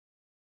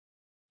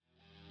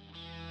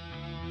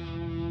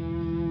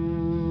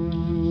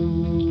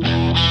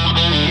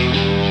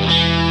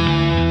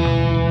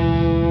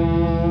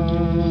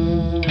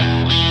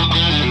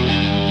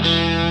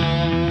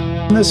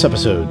this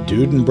episode,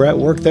 Dude and Brett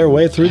work their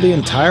way through the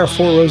entire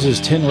Four Roses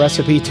 10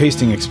 recipe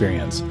tasting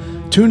experience.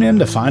 Tune in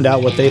to find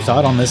out what they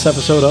thought on this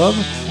episode of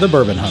The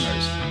Bourbon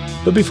Hunters.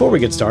 But before we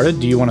get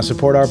started, do you want to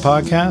support our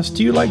podcast?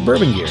 Do you like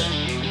bourbon gear?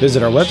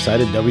 Visit our website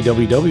at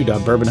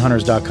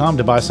www.bourbonhunters.com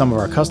to buy some of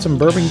our custom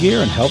bourbon gear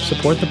and help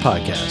support the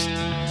podcast.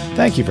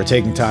 Thank you for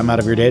taking time out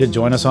of your day to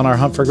join us on our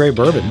hunt for great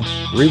bourbon.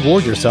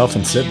 Reward yourself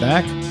and sit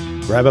back,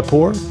 grab a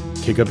pour,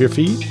 kick up your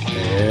feet,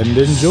 and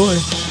enjoy.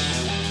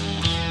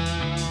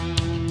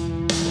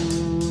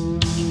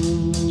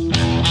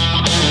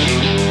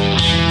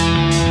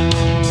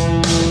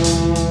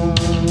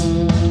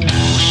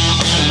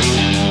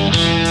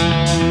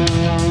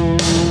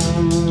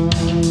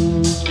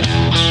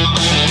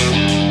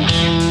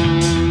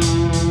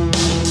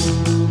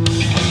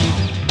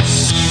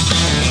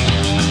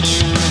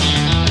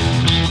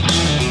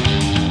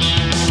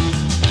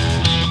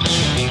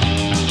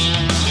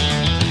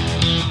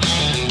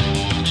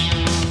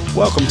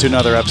 Welcome to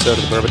another episode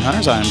of the Bourbon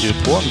Hunters. I am Dude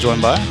Poole. I'm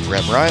joined by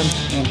Brett Ryan.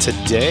 And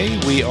today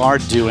we are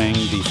doing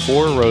the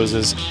Four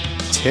Roses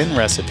 10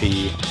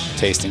 recipe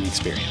tasting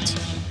experience.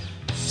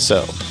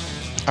 So,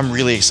 I'm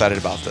really excited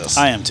about this.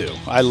 I am too.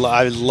 I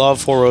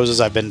love Four Roses.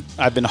 I've been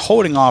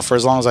holding off for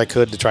as long as I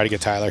could to try to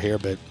get Tyler here,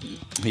 but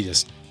he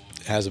just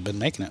hasn't been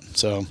making it.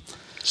 So,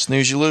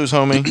 snooze you lose,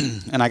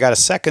 homie. And I got a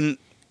second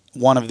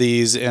one of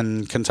these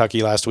in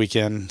Kentucky last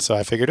weekend, so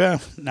I figured,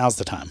 now's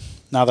the time.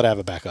 Now that I have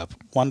a backup,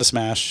 one to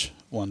smash.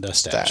 One to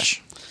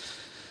stash.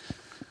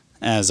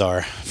 As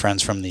our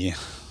friends from the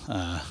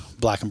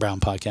Black and Brown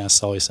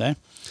podcasts always say.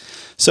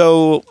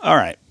 So, all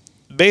right.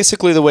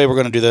 Basically, the way we're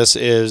going to do this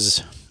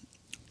is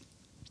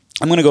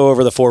I'm going to go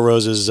over the Four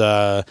Roses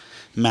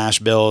mash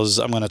bills.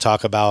 I'm going to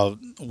talk about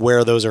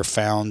where those are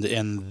found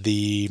in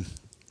the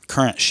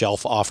current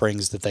shelf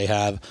offerings that they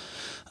have.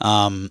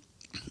 And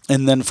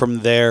then from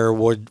there,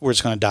 we're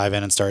just going to dive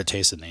in and start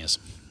tasting these.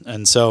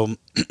 And so...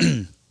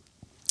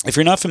 If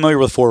you're not familiar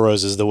with Four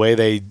Roses, the way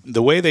they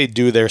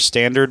do their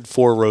standard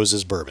Four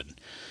Roses bourbon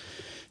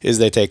is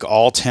they take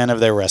all 10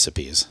 of their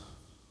recipes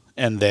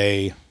and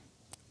they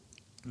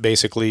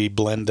basically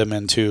blend them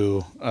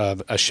into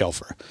a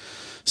shelfer.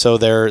 So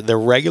their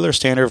regular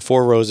standard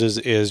Four Roses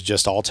is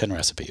just all 10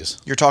 recipes.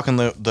 You're talking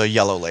the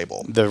yellow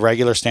label. The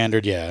regular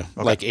standard, yeah,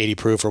 okay. Like 80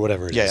 proof or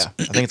whatever it is. Yeah,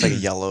 I think it's like a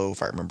yellow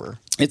if I remember.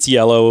 It's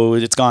yellow.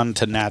 It's gone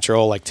to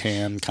natural, like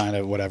tan kind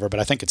of whatever,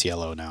 but I think it's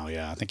yellow now.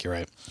 Yeah, I think you're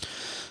right.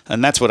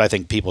 And that's what I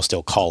think people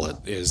still call it,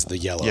 is the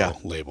yellow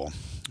label.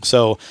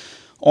 So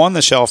on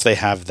the shelf, they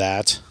have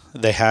that.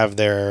 They have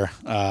their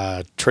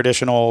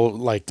traditional,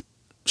 like,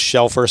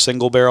 shelfer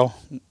single barrel,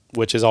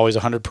 which is always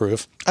 100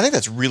 proof. I think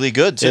that's really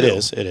good, too. It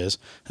is.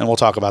 And we'll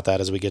talk about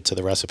that as we get to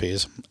the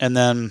recipes. And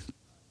then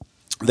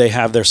they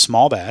have their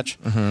small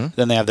batch. Mm-hmm.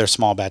 Then they have their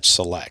small batch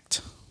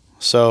select.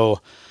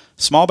 So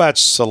small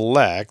batch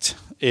select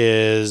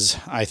is,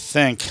 I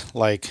think,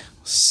 like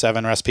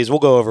 7 recipes. We'll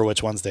go over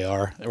which ones they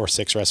are, or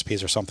 6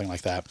 recipes or something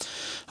like that.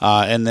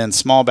 And then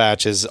small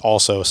batch is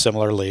also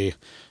similarly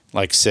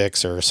like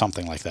 6 or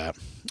something like that.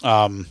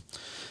 One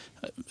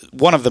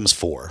of them's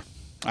 4.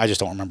 I just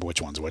don't remember which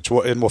one's which,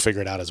 and we'll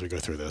figure it out as we go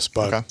through this.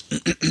 But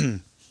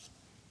okay.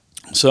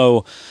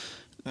 So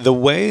the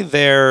way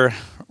their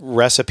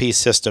recipe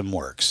system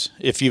works,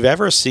 if you've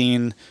ever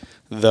seen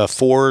the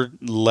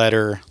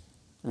 4-letter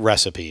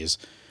recipes,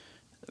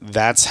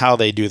 that's how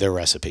they do their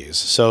recipes.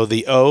 So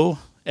the O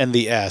and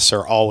the S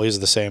are always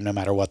the same no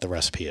matter what the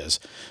recipe is.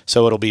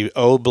 So it'll be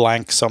O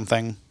blank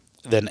something,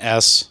 then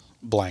S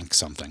blank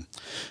something.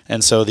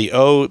 And so the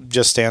O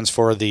just stands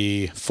for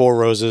the Four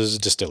Roses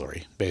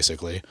Distillery,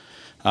 basically.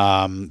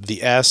 The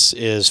S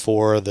is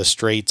for the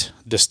straight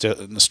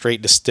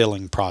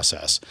distilling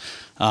process.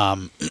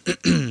 So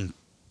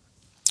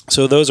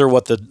those are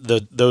what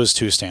those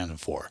two stand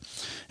for.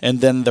 And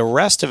then the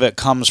rest of it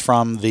comes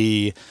from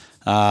the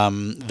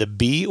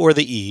B or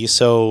the E.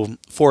 So,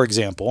 for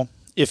example,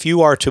 if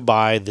you are to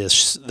buy the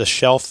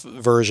shelf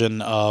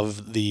version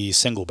of the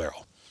single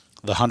barrel,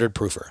 the 100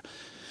 proofer,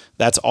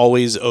 that's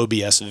always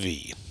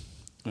OBSV.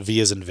 V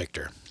as in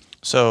Victor.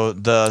 So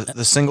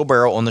the single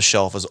barrel on the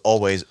shelf is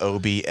always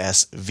OBSV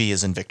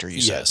as in Victor,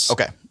 you said? Yes.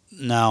 Okay.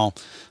 Now,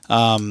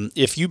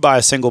 if you buy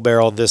a single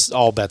barrel,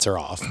 all bets are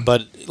off.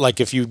 But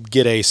like if you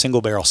get a single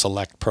barrel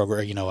select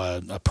program,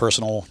 a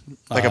personal...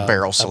 Like a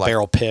barrel select. A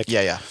barrel pick.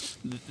 Yeah.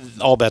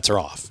 All bets are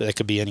off. It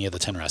could be any of the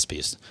 10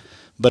 recipes.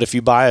 But if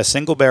you buy a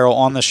single barrel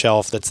on the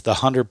shelf that's the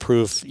 100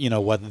 proof, and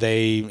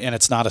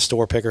it's not a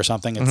store pick or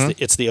something,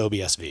 it's the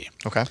OBSV.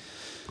 Okay.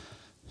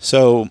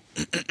 So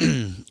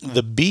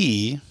the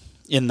B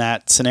in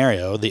that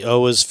scenario, the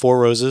O is Four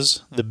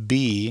Roses. The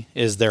B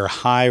is their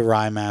high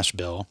rye mash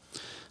bill.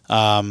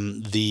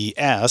 The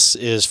S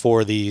is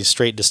for the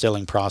straight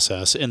distilling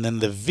process. And then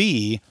the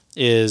V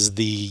is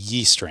the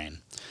yeast strain.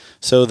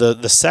 So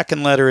the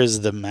second letter is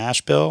the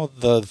mash bill.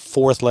 The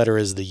fourth letter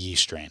is the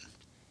yeast strain.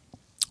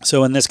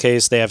 So in this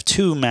case, they have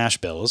 2 mash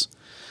bills.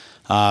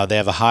 They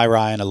have a high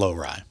rye and a low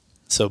rye.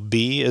 So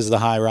B is the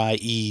high rye,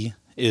 E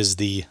is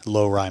the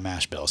low rye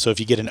mash bill. So if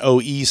you get an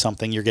OE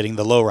something, you're getting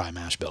the low rye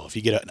mash bill. If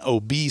you get an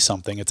OB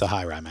something, it's a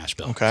high rye mash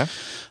bill. Okay.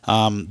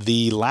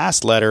 The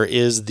last letter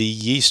is the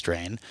yeast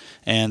strain,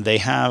 and they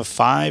have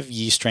 5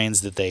 yeast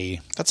strains that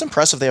they... That's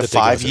impressive. They have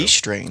 5 yeast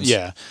strains.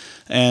 Yeah.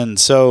 And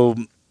so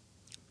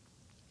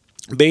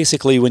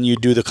basically when you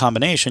do the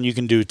combination, you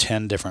can do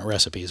 10 different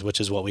recipes, which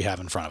is what we have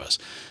in front of us.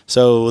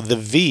 So the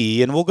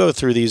V, and we'll go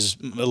through these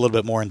a little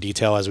bit more in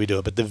detail as we do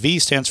it, but the V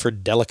stands for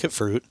delicate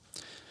fruit.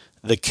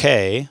 The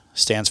K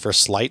stands for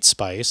slight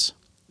spice.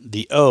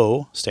 The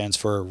O stands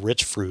for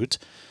rich fruit.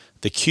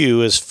 The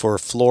Q is for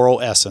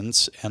floral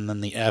essence, and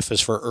then the F is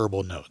for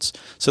herbal notes.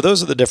 So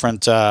those are the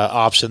different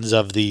options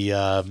of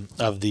the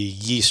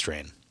yeast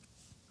strain.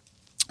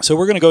 So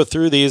we're going to go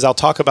through these. I'll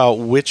talk about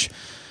which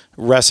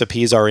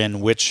recipes are in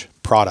which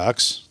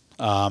products,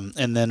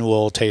 and then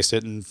we'll taste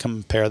it and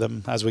compare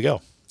them as we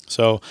go.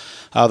 So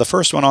the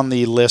first one on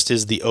the list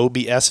is the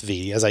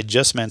OBSV. As I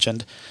just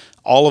mentioned,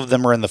 all of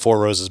them are in the Four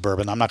Roses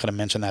bourbon. I'm not going to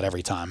mention that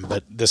every time,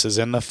 but this is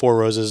in the Four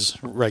Roses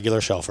regular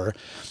shelfer.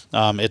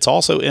 It's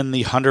also in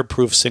the 100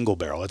 proof single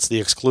barrel. It's the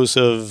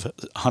exclusive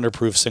 100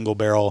 proof single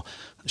barrel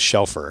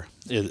shelfer,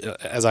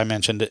 as I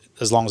mentioned,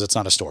 as long as it's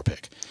not a store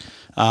pick.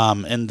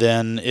 And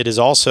then it is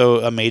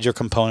also a major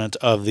component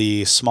of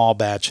the small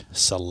batch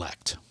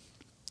select.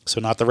 So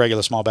not the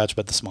regular small batch,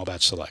 but the small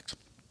batch select.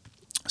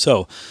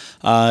 So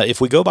if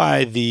we go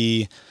by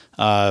the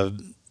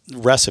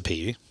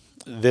recipe,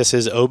 this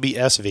is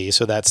OBSV,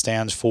 so that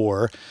stands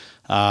for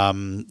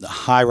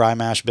high rye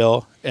mash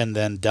bill and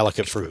then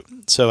delicate fruit.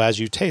 So as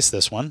you taste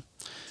this one,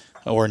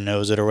 or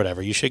nose it or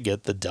whatever, you should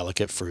get the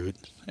delicate fruit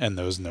and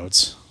those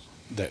notes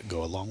that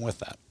go along with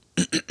that.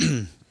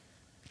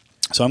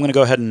 So I'm going to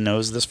go ahead and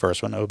nose this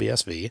first one,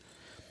 OBSV.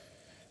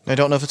 I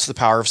don't know if it's the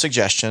power of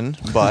suggestion,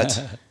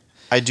 but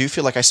I do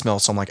feel like I smell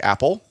some like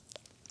apple.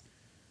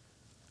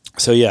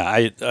 So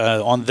yeah,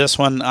 on this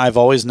one, I've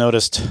always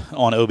noticed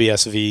on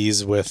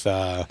OBSVs with,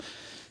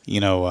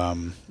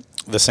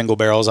 the single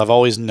barrels, I've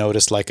always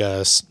noticed like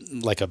a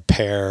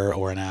pear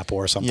or an apple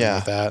or something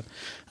like that.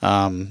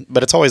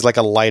 But it's always like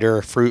a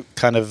lighter fruit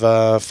kind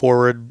of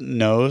forward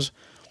nose,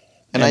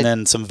 and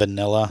then some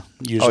vanilla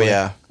usually. Oh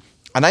yeah.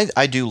 And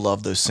I do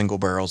love those single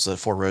barrels that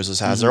Four Roses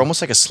has. They're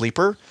almost like a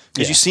sleeper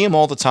because you see them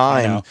all the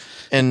time,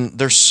 and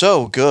they're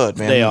so good,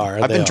 man. They are.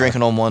 I've been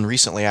drinking on one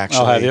recently,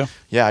 actually. Oh, have you?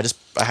 Yeah,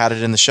 I had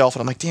it in the shelf,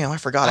 and I'm like, damn, I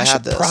forgot I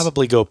had this. I should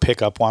probably go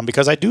pick up one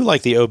because I do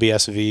like the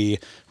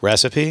OBSV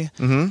recipe,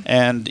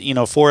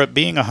 and for it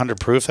being 100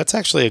 proof, that's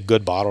actually a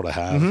good bottle to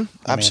have.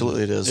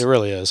 Absolutely, it is. It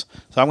really is.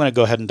 So I'm going to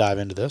go ahead and dive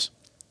into this.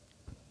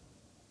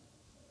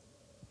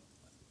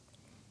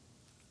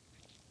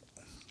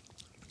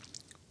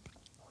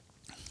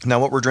 Now,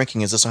 what we're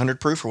drinking, is this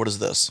 100 proof or what is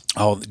this?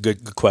 Oh,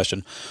 good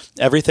question.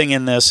 Everything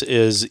in this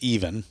is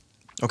even.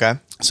 Okay.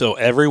 So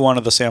every one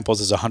of the samples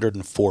is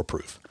 104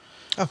 proof.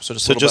 Oh, so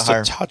just a little bit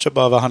higher. A touch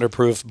above 100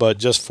 proof, but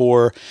just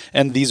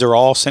and these are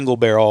all single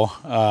barrel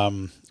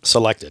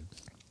selected.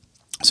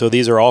 So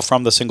these are all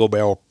from the single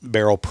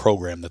barrel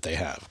program that they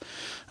have.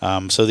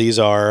 So these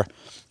are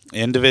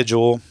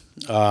individual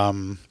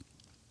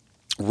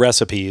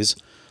recipes,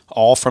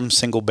 all from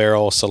single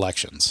barrel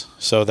selections.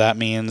 So that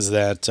means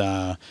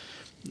that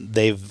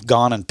they've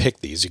gone and picked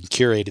these and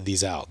curated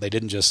these out. They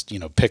didn't just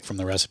pick from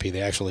the recipe.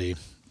 They actually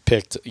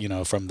picked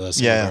from the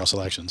single barrel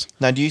selections.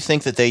 Now, do you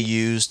think that they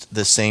used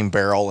the same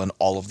barrel in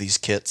all of these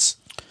kits?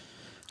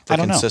 I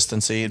don't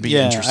consistency. know. It'd be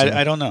interesting.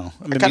 I don't know.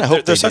 I kind of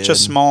hope there's such a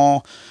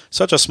small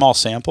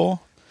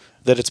sample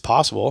that it's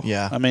possible.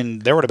 Yeah. I mean,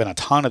 there would have been a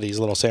ton of these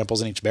little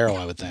samples in each barrel,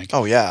 I would think.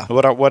 Oh yeah.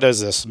 What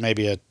is this?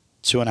 Maybe a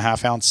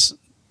 2.5 ounce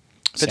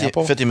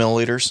sample? 50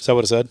 milliliters. Is that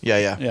what it said?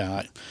 Yeah.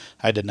 Yeah.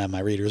 I didn't have my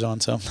readers on,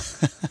 so.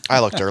 I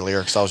looked earlier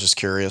because I was just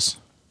curious.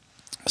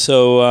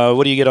 So,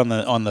 what do you get on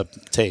the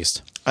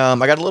taste? I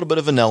got a little bit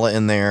of vanilla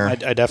in there. I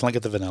definitely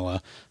get the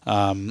vanilla.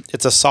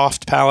 It's a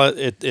soft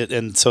palate,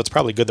 and so it's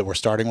probably good that we're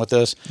starting with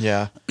this.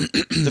 Yeah.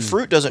 The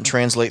fruit doesn't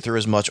translate through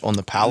as much on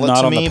the palate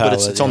to me, but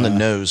it's on the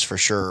nose for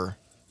sure.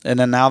 And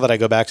then now that I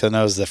go back to the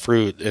nose, the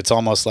fruit, it's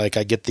almost like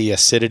I get the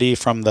acidity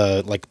from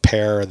the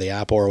pear or the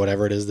apple or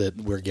whatever it is that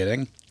we're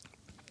getting.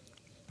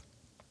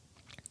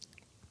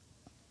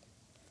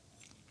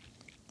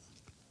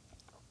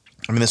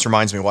 I mean, this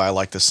reminds me why I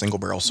like this single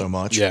barrel so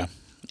much. Yeah,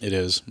 it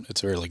is.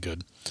 It's really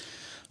good.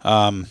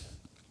 Yeah,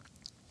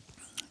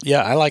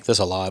 I like this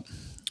a lot.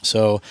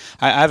 So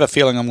I have a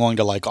feeling I'm going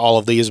to like all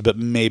of these, but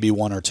maybe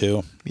one or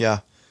two. Yeah.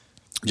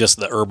 Just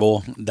the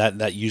herbal,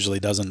 that usually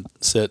doesn't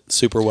sit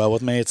super well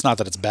with me. It's not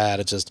that it's bad.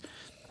 It's just...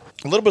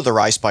 A little bit of the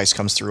rye spice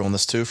comes through on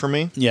this too for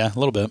me. Yeah, a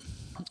little bit.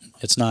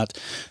 It's not...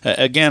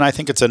 Again, I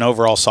think it's an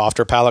overall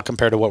softer palate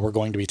compared to what we're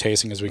going to be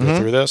tasting as we go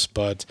through this,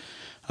 but...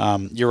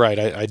 you're right.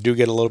 I do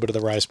get a little bit of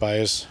the rye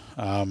spice.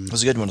 It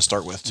was a good one to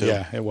start with, too.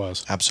 Yeah, it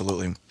was.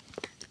 Absolutely.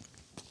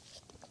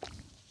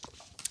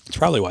 It's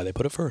probably why they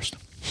put it first.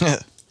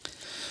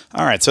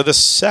 All right, so the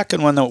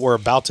second one that we're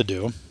about to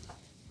do,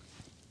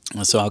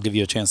 so I'll give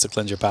you a chance to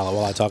cleanse your palate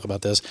while I talk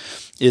about this,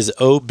 is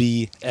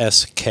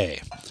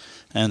OBSK.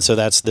 And so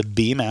that's the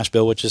B mash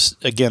bill, which is,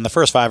 again, the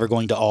first 5 are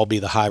going to all be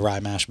the high rye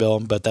mash bill,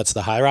 but that's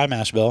the high rye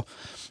mash bill.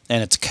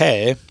 And it's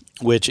K,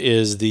 which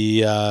is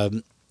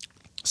the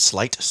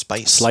Slight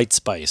spice. Slight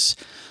spice.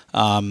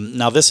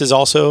 Now, this is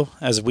also,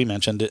 as we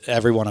mentioned,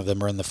 every one of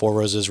them are in the Four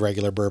Roses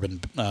regular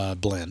bourbon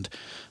blend.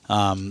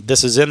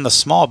 This is in the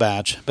small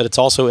batch, but it's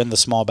also in the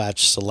small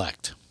batch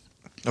select.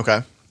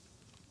 Okay.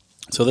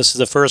 So this is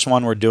the first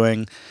one we're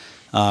doing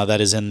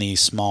that is in the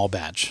small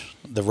batch,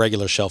 the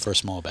regular shelf or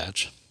small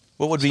batch.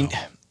 What would be...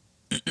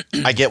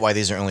 I get why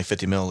these are only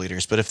 50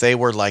 milliliters, but if they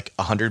were like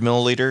 100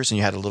 milliliters and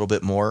you had a little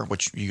bit more,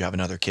 which you have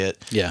another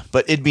kit, yeah.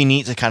 But it'd be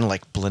neat to kind of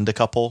like blend a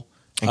couple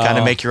and kind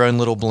of make your own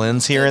little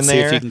blends here and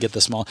there. See if you can get the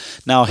small.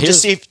 Now,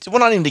 just see if, well,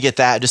 not even to get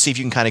that, just see if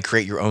you can kind of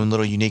create your own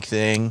little unique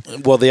thing.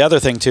 Well, the other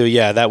thing too,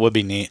 yeah, that would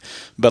be neat.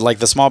 But like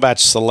the small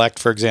batch select,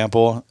 for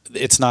example,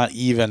 it's not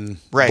even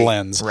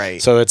blends.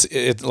 Right. So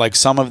it's like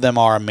some of them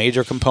are a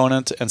major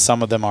component and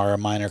some of them are a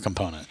minor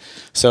component.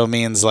 So it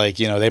means like,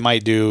 they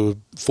might do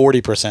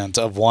 40%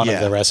 of one of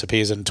the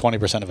recipes and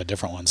 20% of a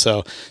different one.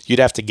 So you'd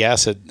have to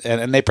guess it.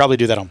 And they probably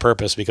do that on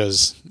purpose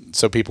because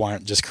so people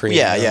aren't just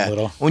creating their own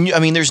little.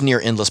 When there's near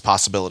endless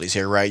possibilities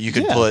here, right? You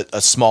could put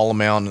a small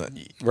amount.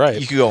 Right.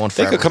 You could go on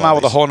forever. They could come out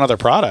with a whole other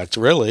product,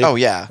 really. Oh,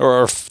 yeah.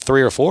 Or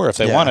 3 or 4 if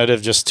they wanted,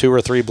 of just 2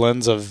 or 3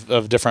 blends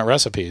of different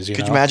recipes. Could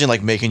you imagine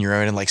like making your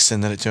own and like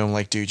sending it to him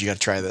like, dude, you got to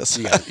try this.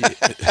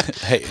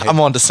 Hey, I'm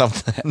on to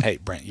something. Hey,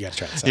 Brent, you got to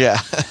try this out. Yeah.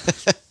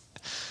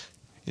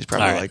 He's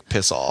probably like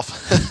piss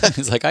off.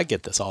 He's like, I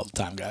get this all the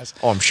time, guys.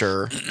 Oh, I'm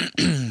sure.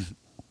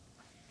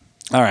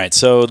 All right,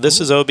 so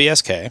this is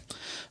OBSK.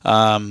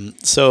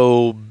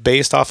 So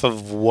based off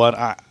of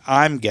what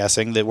I'm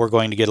guessing that we're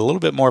going to get a little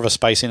bit more of a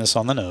spiciness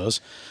on the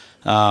nose.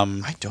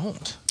 I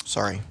don't.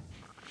 Sorry.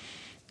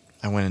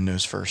 I went in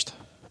nose first.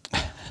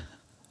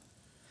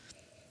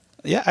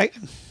 Yeah,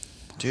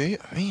 do you?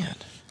 Man.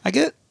 I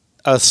get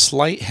a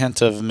slight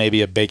hint of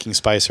maybe a baking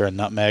spice or a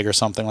nutmeg or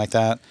something like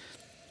that.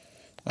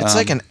 It's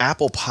like an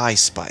apple pie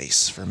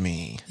spice for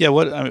me. Yeah,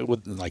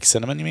 with like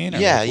cinnamon, you mean? Or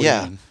yeah, what do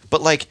yeah. you mean?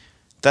 But like,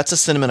 that's a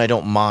cinnamon I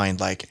don't mind.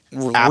 Like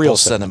apple real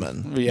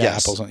cinnamon. Yeah,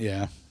 yes. apples.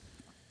 Yeah.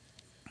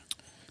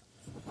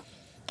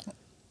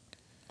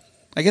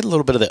 I get a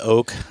little bit of the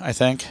oak, I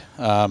think.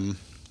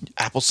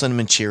 Apple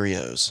cinnamon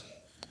Cheerios.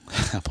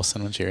 Apple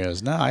cinnamon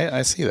Cheerios. No,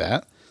 I see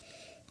that.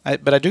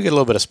 But I do get a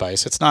little bit of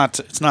spice. It's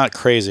not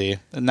crazy.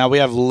 Now we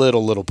have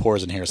little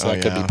pores in here, so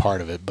that could be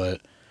part of it. But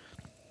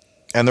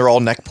and they're all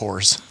neck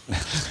pores.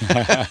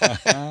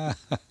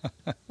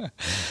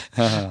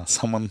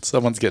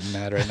 Someone's getting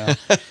mad right now.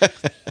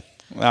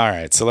 All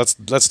right, so let's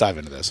dive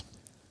into this.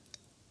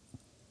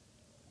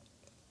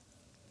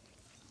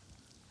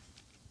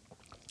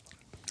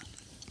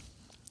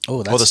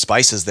 Oh, the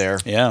spice is there.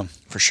 Yeah,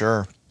 for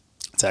sure.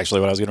 It's actually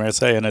what I was getting ready to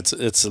say, and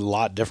it's a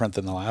lot different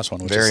than the last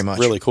one, which Very is much.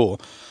 really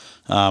cool.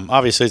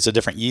 Obviously, it's a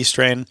different yeast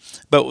strain,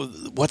 but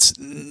what's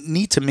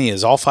neat to me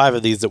is all 5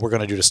 of these that we're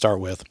going to do to start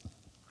with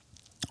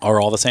are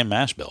all the same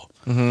mash bill.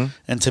 Mm-hmm.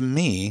 And to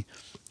me,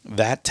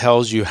 that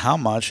tells you how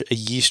much a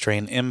yeast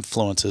strain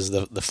influences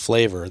the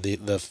flavor,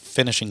 the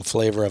finishing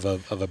flavor of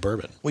a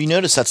bourbon. Well, you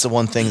notice that's the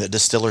one thing that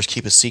distillers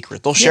keep a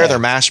secret. They'll share their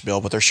mash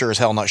bill, but they're sure as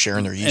hell not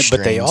sharing their yeast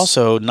strains. But they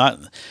also,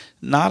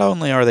 not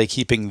only are they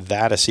keeping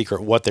that a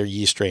secret, what their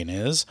yeast strain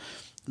is,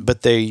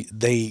 but they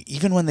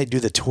even when they do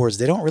the tours,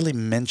 they don't really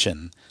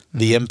mention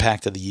the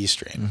impact of the yeast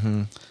strain.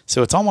 Mm-hmm.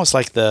 So it's almost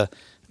like the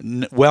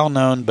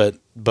well-known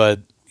but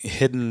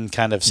hidden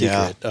kind of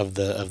secret of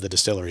the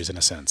distilleries in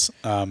a sense.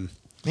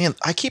 Man,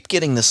 I keep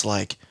getting this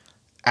like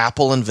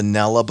apple and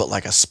vanilla, but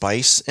like a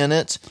spice in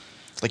it.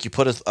 Like you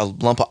put a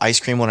lump of ice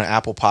cream on an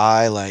apple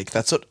pie. Like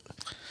that's what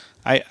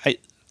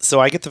So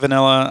I get the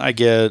vanilla.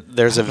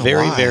 There's a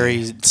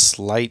very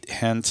slight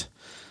hint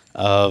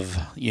of,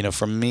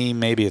 for me,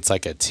 maybe it's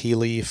like a tea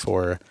leaf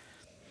or.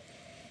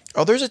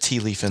 Oh, there's a tea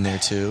leaf in there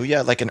too.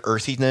 Yeah, like an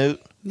earthy note.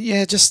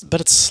 Yeah,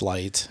 but it's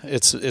slight.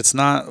 It's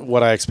not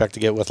what I expect to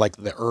get with like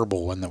the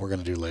herbal one that we're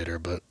going to do later,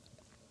 but.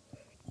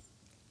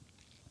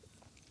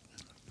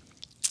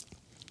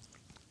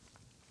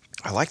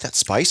 I like that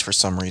spice for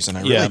some reason.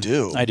 I really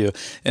do. I do.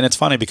 And it's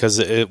funny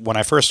because when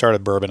I first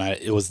started bourbon,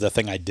 it was the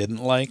thing I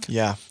didn't like.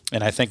 Yeah.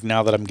 And I think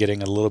now that I'm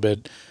getting a little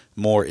bit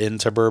more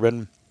into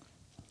bourbon.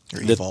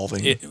 You're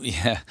evolving.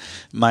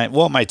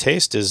 My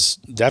taste is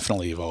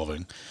definitely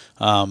evolving.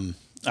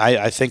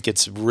 I think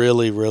it's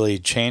really, really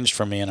changed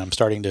for me, and I'm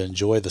starting to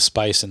enjoy the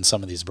spice in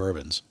some of these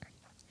bourbons.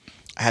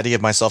 I had to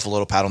give myself a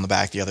little pat on the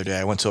back the other day.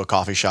 I went to a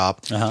coffee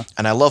shop,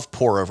 and I love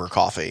pour-over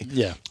coffee.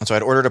 Yeah. And so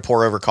I'd ordered a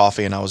pour-over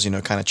coffee, and I was,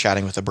 kind of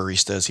chatting with the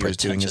barista as he was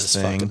doing his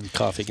thing. Fucking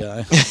coffee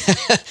guy.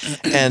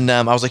 And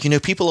I was like,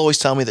 people always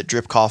tell me that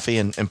drip coffee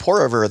and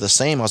pour-over are the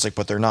same. I was like,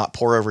 but they're not.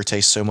 Pour-over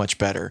tastes so much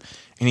better.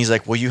 And he's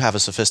like, well, you have a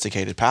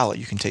sophisticated palate.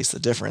 You can taste the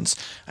difference.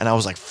 And I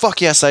was like,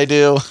 fuck yes, I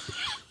do.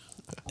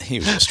 He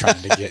was just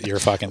trying to get your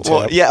fucking tip.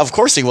 Well, yeah, of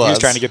course he was. He was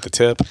trying to get the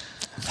tip.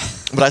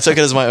 But I took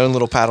it as my own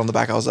little pat on the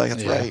back. I was like,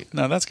 that's right.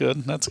 No, that's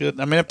good. That's good.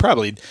 I mean, it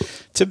probably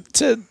to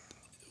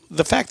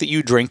the fact that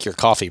you drink your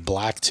coffee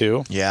black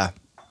too. Yeah.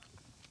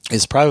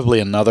 Is probably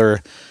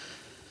another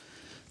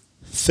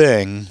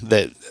thing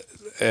that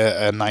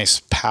a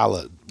nice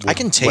palate I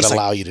can taste would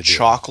allow like you to do.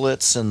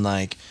 chocolates and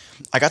like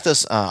I got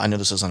this. I know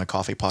this isn't a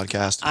coffee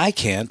podcast. I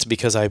can't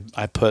because I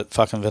put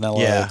fucking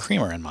vanilla Yeah.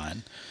 creamer in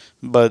mine,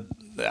 but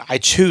I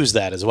choose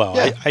that as well.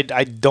 Yeah.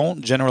 I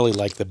don't generally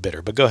like the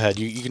bitter, but go ahead.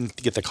 You can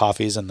get the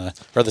coffees and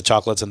the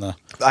chocolates and the.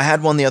 I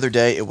had one the other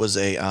day. It was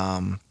a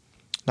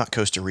not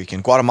Costa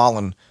Rican,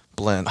 Guatemalan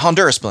blend,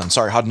 Honduras blend.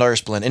 Sorry,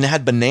 Honduras blend, and it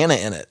had banana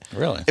in it.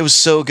 Really? It was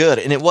so good,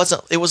 and it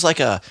wasn't. It was like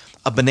a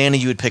banana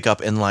you would pick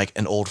up in like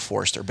an Old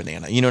Forester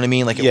banana. You know what I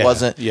mean? Like it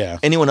wasn't. Yeah.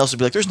 Anyone else would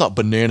be like, "There's not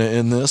banana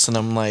in this," and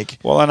I'm like,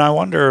 Well, and I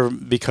wonder,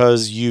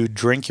 because you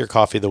drink your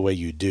coffee the way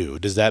you do,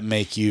 does that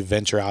make you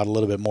venture out a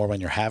little bit more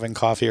when you're having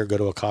coffee or go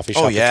to a coffee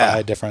shop to try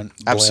a different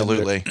blend?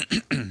 absolutely.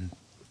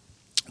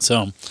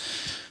 So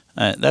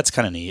that's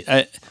kind of neat.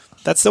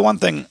 That's the one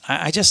thing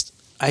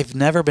I've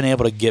never been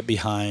able to get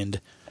behind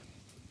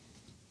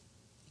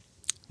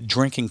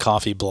drinking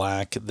coffee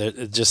black.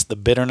 Just the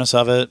bitterness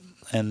of it,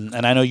 and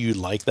I know you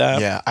like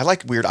that. Yeah, I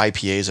like weird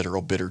IPAs that are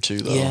real bitter too,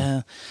 though.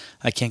 Yeah,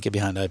 I can't get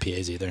behind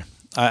IPAs either.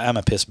 I'm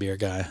a piss beer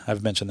guy.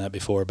 I've mentioned that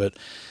before, but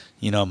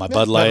my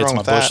Bud Lights,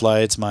 my Busch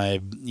Lights,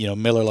 my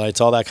Miller Lights,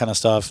 all that kind of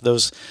stuff.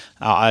 Those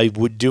I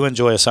do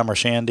enjoy a Summer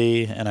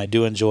Shandy, and I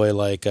do enjoy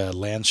like a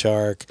Land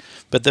Shark,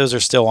 but those are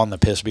still on the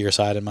piss beer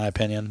side in my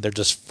opinion. They're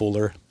just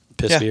fuller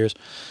piss beers.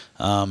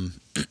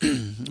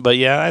 But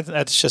yeah,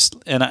 that's just,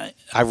 and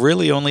I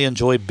really only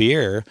enjoy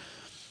beer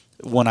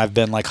when I've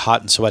been like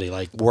hot and sweaty,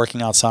 like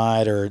working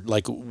outside, or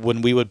like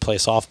when we would play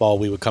softball,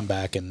 we would come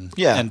back and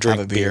drink have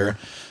a beer.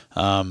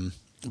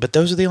 But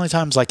those are the only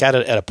times, like at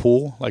a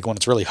pool, like when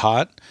it's really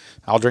hot,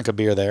 I'll drink a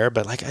beer there.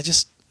 But like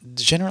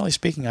generally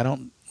speaking, I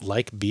don't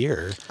like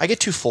beer. I get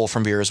too full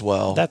from beer as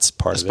well. That's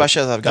part of it.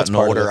 Especially as I've gotten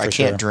older, I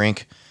can't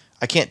drink.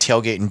 I can't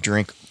tailgate and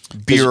drink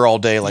beer all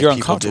day like you're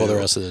people uncomfortable do. the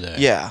rest of the day.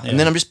 Yeah, and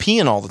then I'm just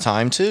peeing all the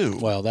time too.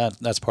 Well,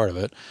 that's part of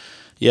it.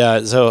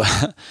 Yeah, so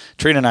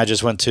Trina and I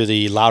just went to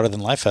the Louder Than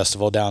Life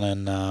Festival down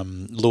in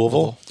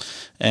Louisville,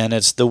 and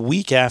it's the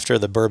week after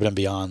the Bourbon and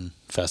Beyond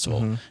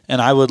Festival. Mm-hmm.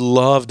 And I would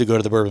love to go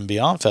to the Bourbon and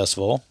Beyond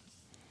Festival,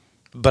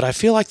 but I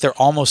feel like they're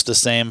almost the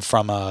same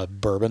from a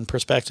bourbon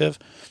perspective,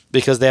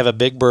 because they have a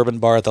big bourbon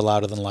bar at the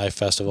Louder Than Life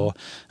Festival,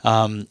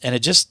 and it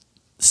just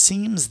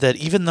seems that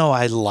even though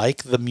I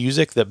like the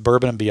music that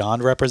Bourbon and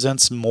Beyond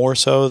represents more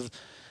so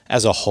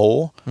as a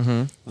whole,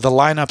 the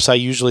lineups I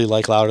usually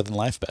like Louder Than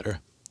Life better,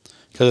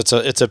 because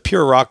it's a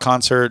pure rock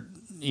concert,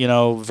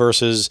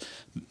 versus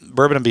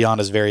Bourbon and Beyond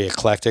is very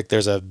eclectic.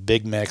 There's a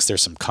big mix.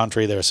 There's some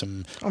country. There's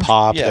some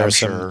pop. There's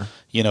some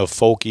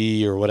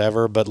folky or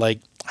whatever. But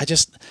like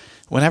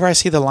whenever I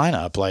see the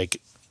lineup,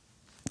 like,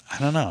 I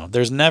don't know.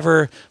 There's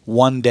never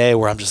one day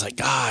where I'm just like,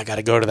 I got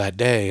to go to that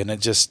day, and it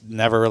just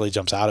never really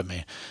jumps out at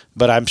me.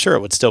 But I'm sure it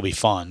would still be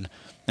fun,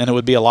 and it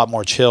would be a lot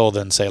more chill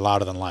than, say,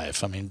 Louder Than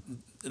Life. I mean,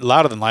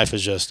 Louder Than Life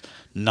is just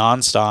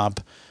nonstop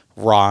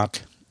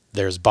rock.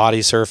 There's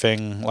body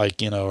surfing,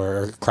 like,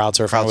 or crowd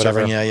surfing or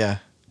whatever. Yeah.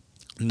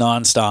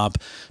 Nonstop.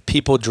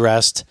 People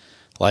dressed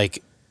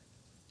like,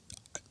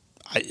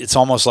 it's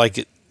almost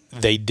like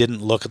they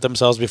didn't look at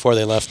themselves before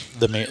they left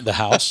the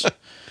house.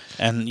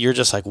 And you're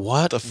just like,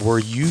 what were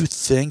you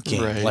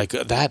thinking? Right. Like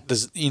that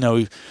does,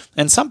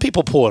 and some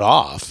people pull it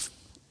off,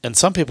 and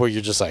some people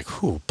you're just like,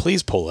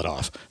 please pull it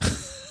off.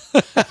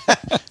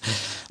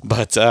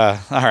 But all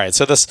right,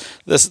 so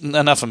this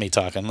enough of me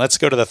talking. Let's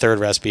go to the third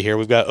recipe here.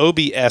 We've got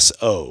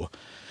OBSO,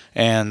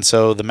 and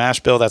so the mash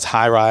bill, that's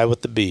high rye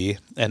with the B,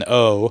 and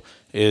O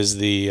is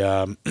the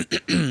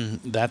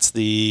that's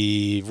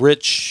the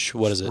rich.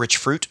 What is it? Rich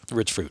fruit.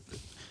 Rich fruit.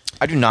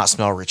 I do not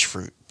smell rich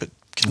fruit, but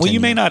continue. Well, you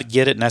may not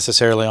get it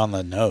necessarily on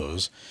the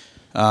nose.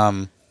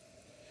 You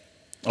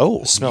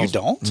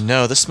don't?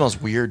 No, this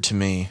smells weird to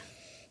me.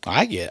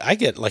 I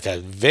get like a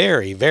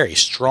very, very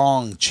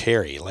strong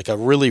cherry, like a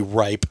really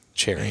ripe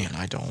cherry. Man,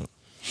 I don't.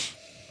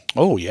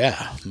 Oh,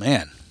 yeah,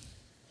 man.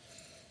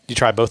 You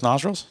try both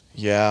nostrils?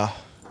 Yeah.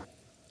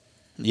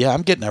 Yeah,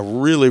 I'm getting a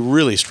really,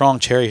 really strong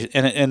cherry.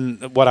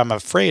 And what I'm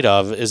afraid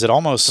of is it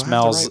almost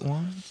smells... I have the right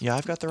one? Yeah,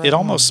 I've got the right one. It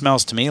almost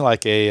smells to me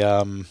like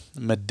a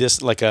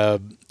like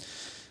a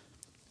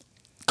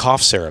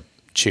cough syrup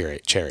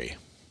cherry.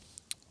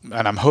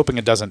 And I'm hoping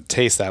it doesn't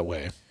taste that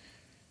way.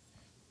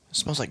 It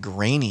smells like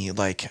grainy,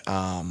 like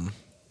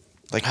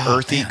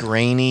earthy,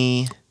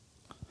 grainy.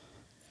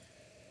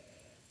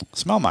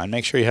 Smell mine.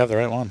 Make sure you have the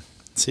right one.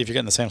 See if you're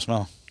getting the same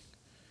smell.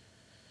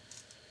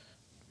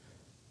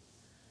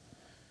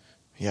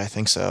 Yeah, I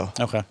think so.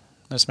 Okay.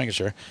 Just making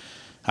sure.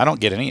 I don't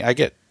get any. I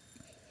get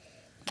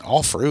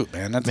all fruit,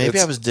 man. Maybe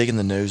I was digging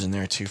the nose in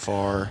there too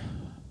far.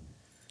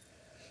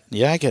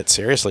 Yeah, I get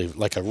seriously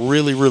like a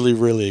really, really,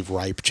 really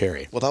ripe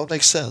cherry. Well, that would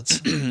make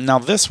sense. Now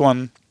this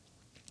one,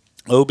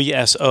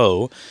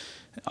 OBSO,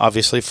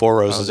 obviously 4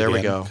 roses. There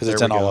again, we go. Because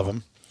it's in all of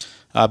them.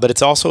 But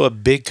it's also a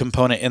big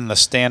component in the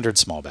standard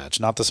small batch,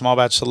 not the small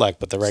batch select,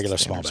 but the regular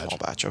small batch. Small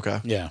batch, okay.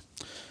 Yeah.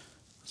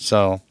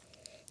 So,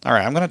 all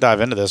right, I'm going to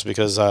dive into this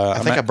because I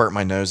think I burnt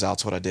my nose out.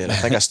 That's what I did. I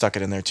think I stuck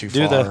it in there too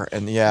far.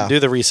 Do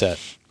the reset.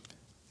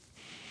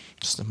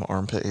 Just in my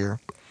armpit here.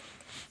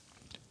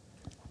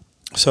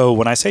 So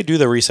when I say do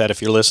the reset,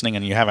 if you're listening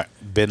and you haven't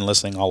been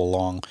listening all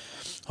along,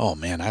 oh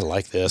man, I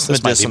like this.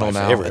 This might be my Medicinal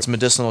now. favorite. It's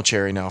medicinal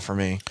cherry now for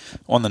me.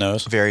 On the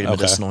nose? Very Okay.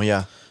 medicinal,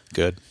 yeah.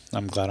 Good.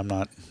 I'm glad I'm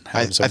not I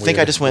having some think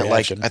I weird just went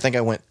reaction I think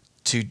I went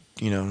too,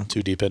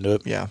 too deep into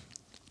it. yeah.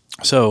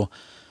 So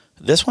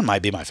this one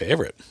might be my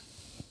favorite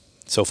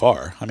so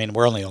far. I mean,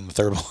 we're only on the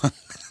third one.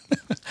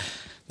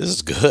 This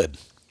is good.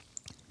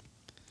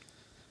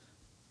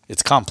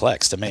 It's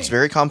complex to me. It's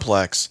very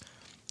complex.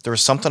 There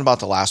was something about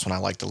the last one I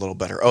liked a little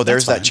better. Oh,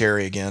 there's That's that fine.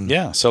 cherry again.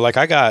 Yeah. So like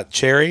I got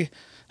cherry,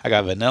 I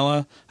got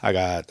vanilla, I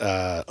got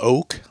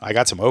oak. I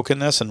got some oak in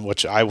this, and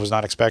which I was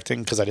not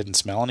expecting because I didn't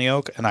smell any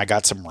oak, and I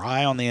got some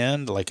rye on the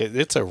end. Like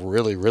it's a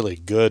really, really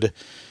good,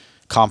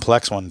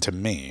 complex one to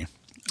me.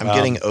 I'm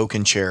getting oak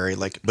and cherry,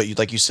 but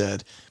like you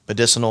said,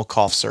 medicinal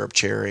cough syrup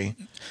cherry.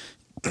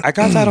 I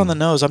got that on the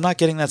nose. I'm not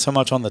getting that so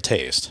much on the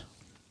taste.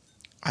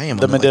 I am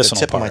The on the medicinal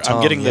tip part. of my tongue.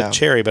 I'm getting yeah. the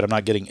cherry, but I'm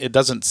not getting. It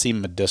doesn't seem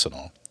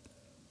medicinal.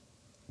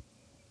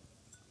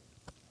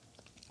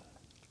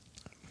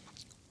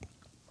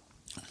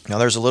 Now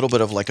there's a little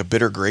bit of like a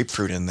bitter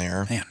grapefruit in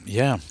there. Man,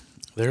 yeah.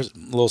 There's a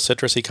little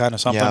citrusy kind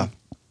of something. Yeah.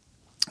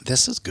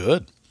 This is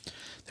good.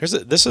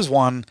 This is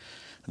one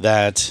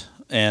that,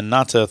 and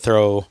not to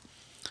throw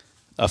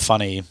a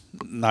funny,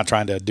 not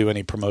trying to do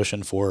any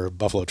promotion for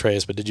Buffalo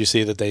Trace, but did you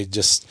see that they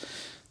just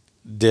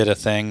did a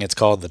thing? It's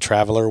called the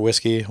Traveler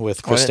Whiskey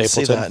with Chris I didn't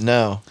Stapleton. see that.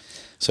 No.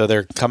 So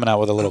they're coming out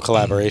with a little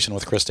collaboration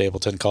with Chris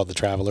Stapleton called the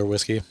Traveler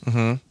Whiskey,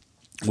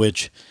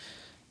 which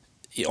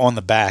on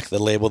the back, the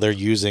label they're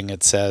using,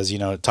 it says,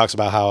 it talks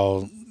about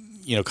how,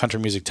 country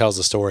music tells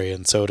a story,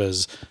 and so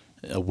does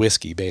a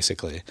whiskey,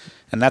 basically.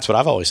 And that's what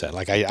I've always said.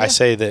 Like, I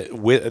say that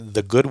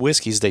the good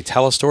whiskeys, they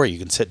tell a story. You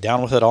can sit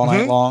down with it all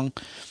night long.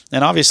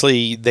 And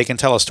obviously, they can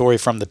tell a story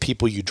from the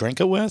people you drink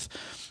it with,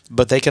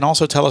 but they can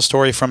also tell a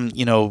story from,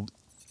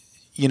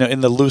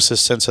 in the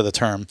loosest sense of the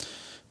term,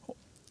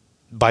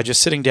 by just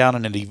sitting down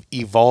and it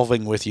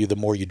evolving with you the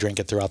more you drink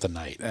it throughout the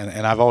night.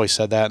 And I've always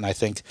said that, and I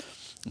think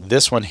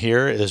this one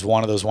here is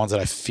one of those ones that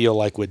I feel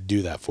like would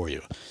do that for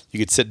you. You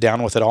could sit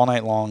down with it all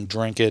night long,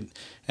 drink it,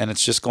 and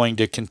it's just going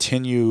to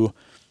continue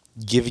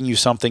giving you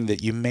something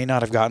that you may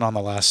not have gotten on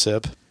the last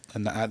sip.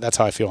 And that's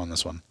how I feel on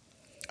this one.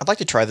 I'd like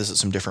to try this at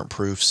some different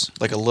proofs,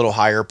 like a little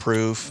higher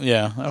proof.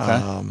 Yeah,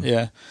 okay.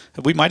 Yeah.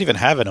 We might even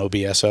have an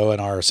OBSO in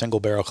our single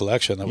barrel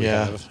collection that we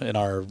have, in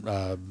our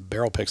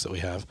barrel picks that we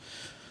have.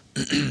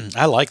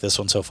 I like this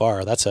one so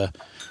far. That's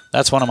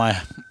one of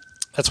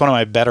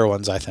my better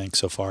ones, I think,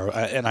 so far.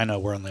 And I know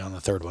we're only on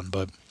the third one,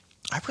 but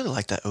I really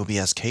like that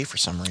OBSK for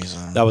some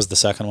reason. that was the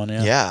second one,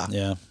 yeah.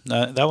 Yeah.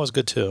 Yeah. That was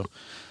good too.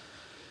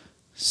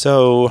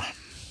 So,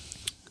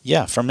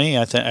 yeah, for me,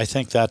 I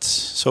think that's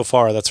so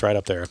far that's right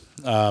up there.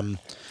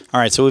 All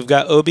right, so we've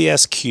got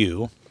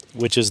OBSQ,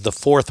 which is the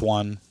fourth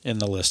one in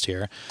the list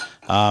here.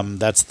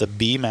 That's the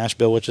B mash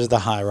bill, which is the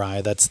high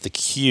rye. That's the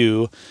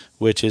Q,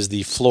 which is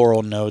the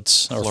floral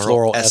notes or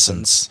floral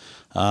essence.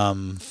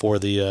 For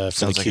the Sounds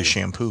the like Q. a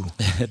shampoo.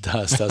 It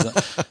does, doesn't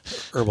it?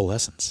 Herbal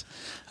essence.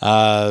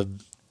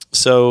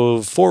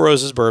 So Four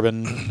Roses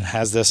bourbon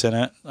has this in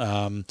it,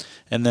 and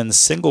then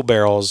single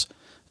barrels.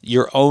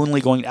 You're only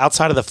going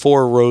outside of the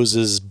Four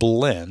Roses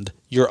blend.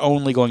 You're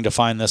only going to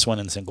find this one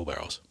in single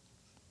barrels.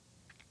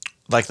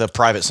 Like the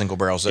private single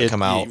barrels that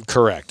come out.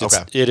 Correct.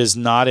 Okay. It is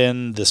not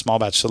in the small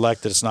batch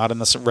select. It's not in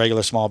the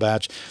regular small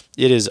batch.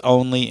 It is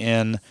only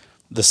in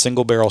the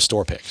single barrel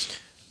store picks.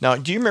 Now,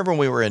 do you remember when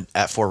we were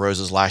at Four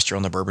Roses last year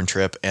on the bourbon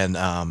trip, and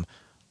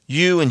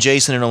you and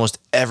Jason and almost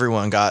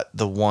everyone got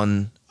the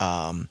one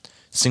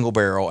single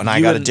barrel, and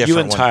I got a different you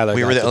and one. Tyler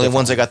We got were the the only different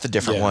ones that one. got the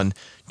different Yeah. one.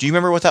 Do you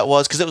remember what that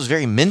was? Because it was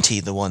very minty,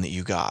 the one that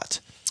you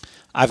got.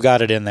 I've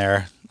got it in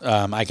there.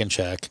 I can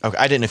check. Okay,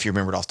 I didn't know if you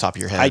remembered off the top of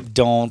your head. I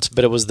don't,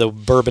 but it was the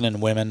bourbon and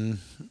women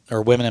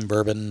or women and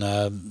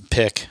bourbon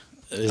pick.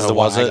 Is the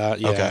was one it? I got.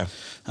 Yeah. Okay.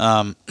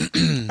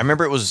 I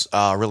remember it was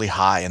really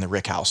high in the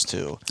Rick House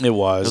too. It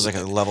was. It was like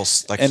a level,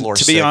 like and floor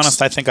to be 6.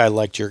 honest, I think I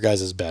liked your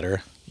guys'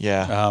 better.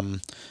 Yeah.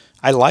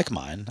 I like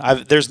mine.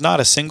 There's not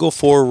a single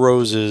Four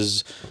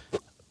Roses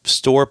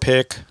store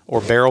pick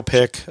or barrel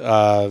pick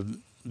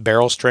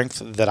barrel strength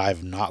that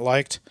I've not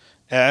liked.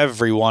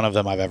 Every one of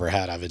them I've ever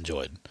had, I've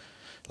enjoyed.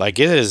 Like,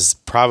 it is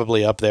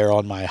probably up there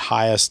on my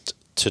highest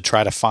to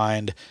try to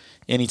find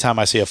anytime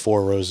I see a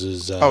Four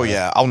Roses. Oh,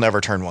 yeah. I'll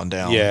never turn one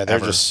down. Yeah, they're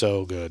ever. just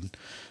so good.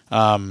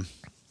 All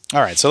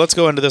right, so let's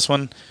go into this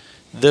one.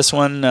 This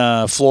one,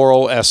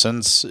 Floral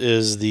Essence,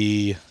 is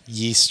the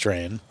yeast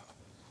strain.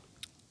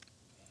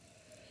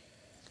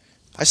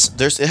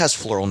 It has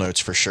floral notes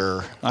for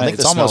sure. I think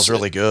It's this smells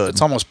really good.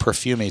 It's almost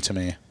perfumey to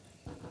me.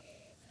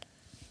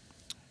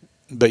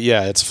 But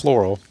yeah, it's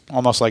floral,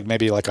 almost like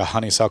maybe like a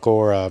honeysuckle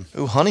or a.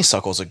 Ooh,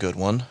 honeysuckle's a good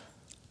one.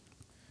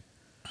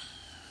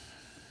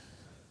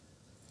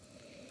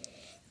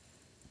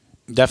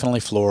 Definitely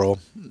floral,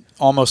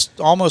 almost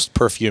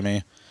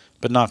perfumey,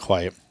 but not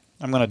quite.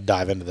 I'm gonna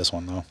dive into this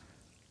one though,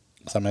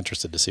 because I'm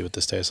interested to see what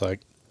this tastes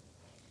like.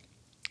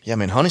 Yeah, I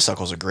mean,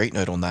 honeysuckle's a great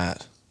note on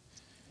that.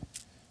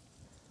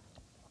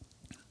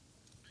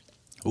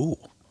 Ooh.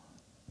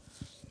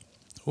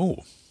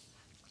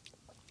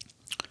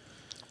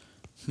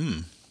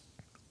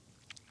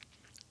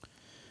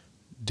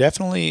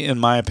 Definitely, in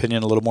my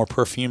opinion, a little more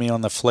perfumey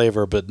on the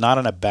flavor, but not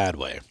in a bad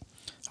way.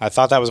 I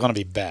thought that was going to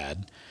be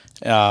bad.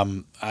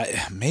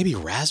 Maybe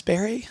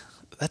raspberry?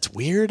 That's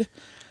weird.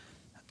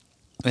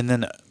 And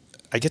then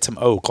I get some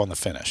oak on the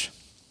finish.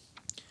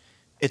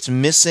 It's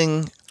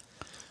missing...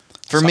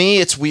 For me,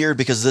 it's weird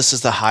because this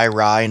is the high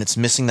rye and it's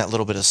missing that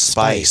little bit of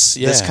spice.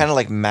 Yeah. This kind of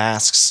like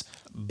masks.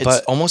 It's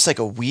But almost like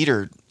a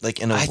weeder, like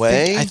in a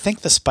way. I think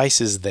the spice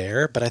is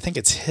there, but I think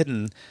it's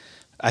hidden.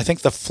 I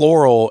think the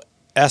floral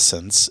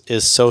essence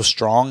is so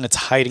strong, it's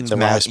hiding the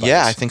rye spice.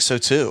 Yeah, I think so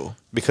too.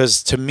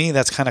 Because to me,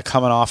 that's kind of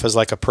coming off as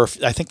like a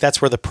I think that's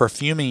where the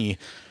perfumey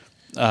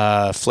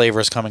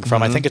flavor is coming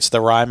from. I think it's the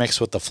rye mix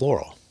with the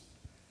floral.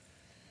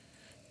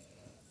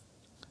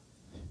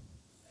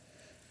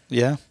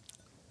 Yeah.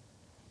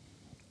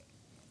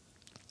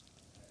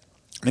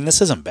 I mean,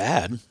 this isn't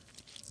bad.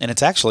 And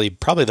it's actually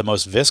probably the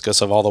most viscous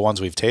of all the ones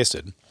we've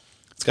tasted.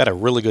 It's got a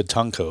really good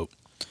tongue coat.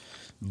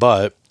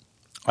 But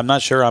I'm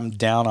not sure I'm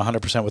down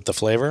 100% with the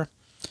flavor.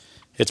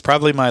 It's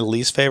probably my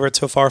least favorite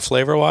so far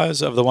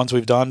flavor-wise of the ones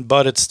we've done,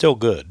 but it's still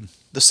good.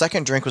 The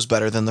second drink was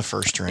better than the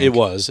first drink. It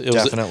was.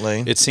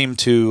 Definitely. It seemed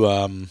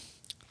to...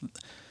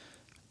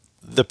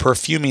 the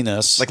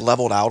perfuminess... like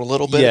leveled out a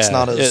little bit. Yeah, It's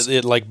not as...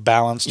 It like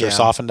balanced or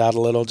softened out a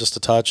little, just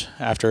a touch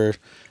after...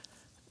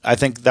 I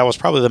think that was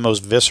probably the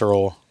most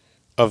visceral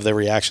of the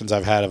reactions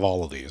I've had of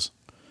all of these.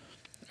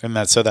 And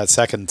that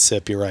second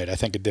sip, you're right. I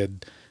think it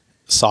did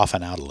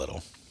soften out a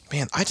little.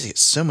 Man, I just get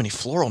so many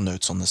floral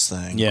notes on this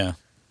thing. Yeah,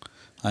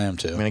 I am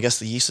too. I mean, I guess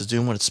the yeast is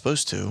doing what it's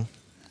supposed to.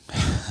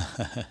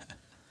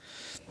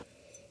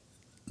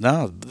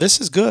 No,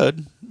 this is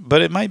good,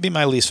 but it might be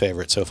my least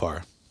favorite so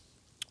far.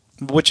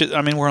 Which is,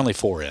 I mean, we're only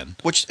 4 in.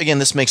 Which, again,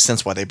 this makes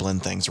sense why they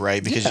blend things,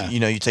 right? Because,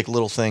 you take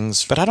little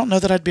things. But I don't know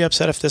that I'd be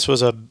upset if this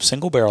was a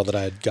single barrel that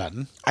I had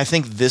gotten. I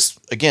think this,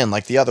 again,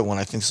 like the other one,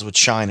 I think this would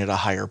shine at a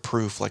higher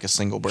proof, like a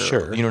single barrel.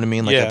 Sure. You know what I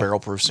mean? Like a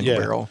barrel proof single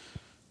barrel.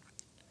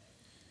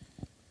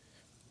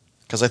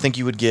 Because I think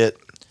you would get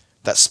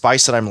that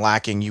spice that I'm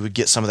lacking, you would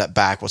get some of that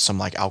back with some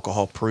like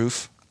alcohol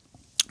proof.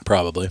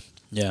 Probably.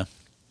 Yeah.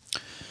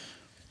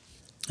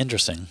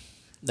 Interesting.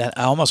 That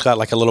I almost got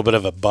like a little bit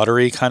of a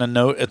buttery kind of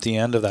note at the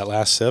end of that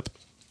last sip.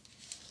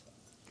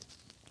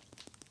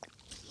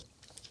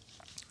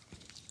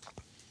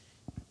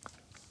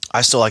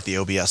 I still like the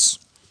OBS.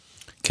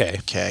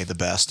 Okay, the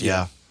best.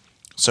 Yeah.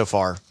 So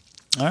far.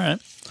 All right.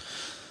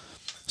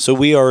 So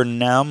we are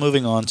now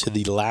moving on to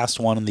the last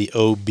one in the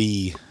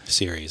OB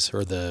series,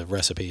 or the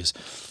recipes.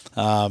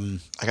 I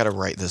got to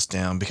write this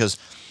down because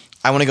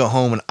I want to go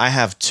home and I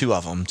have 2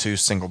 of them, 2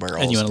 single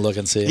barrels. And you want to look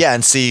and see? Yeah,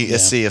 and see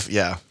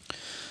if.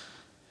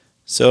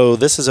 So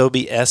this is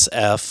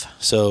OBSF,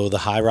 so the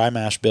high rye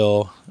mash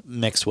bill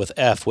mixed with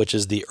F, which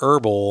is the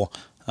herbal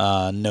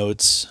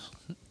notes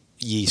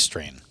yeast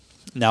strain.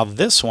 Now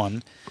this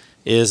one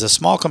is a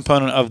small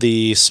component of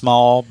the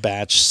small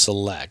batch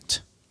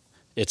select.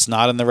 It's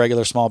not in the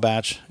regular small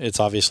batch. It's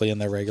obviously in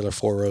the regular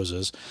 4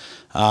 roses.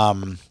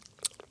 Outside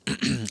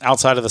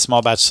of the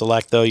small batch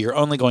select, though, you're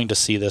only going to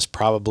see this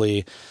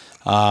probably,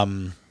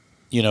 in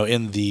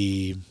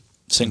the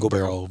single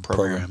barrel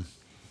program.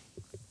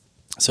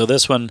 So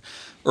this one,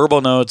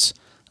 herbal notes,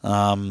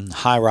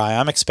 high rye.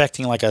 I'm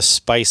expecting like a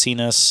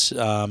spiciness,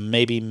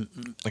 maybe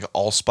like an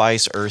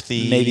allspice,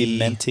 earthy, maybe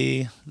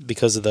minty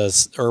because of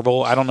the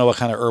herbal. I don't know what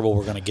kind of herbal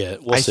we're gonna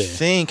get. We'll see. I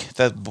think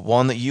that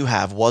one that you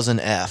have was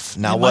an F.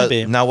 Now,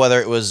 now whether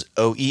it was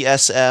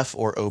OESF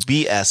or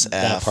OBSF,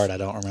 that part I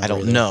don't remember. I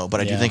don't know,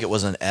 but I do think it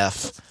was an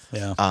F.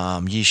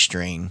 Yeast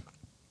strain.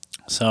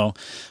 So,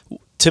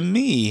 to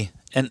me,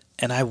 and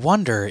I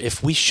wonder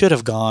if we should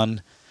have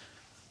gone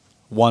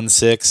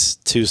 1.6,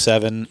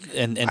 2.7,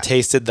 and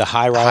tasted the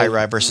high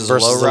rye versus the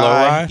low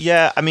rye.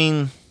 Yeah, I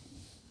mean,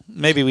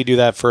 maybe we do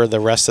that for the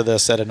rest of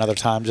this at another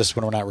time, just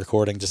when we're not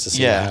recording, just to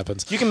see what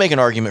happens. You can make an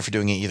argument for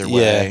doing it either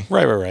way.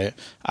 Right.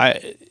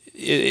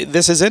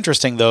 This is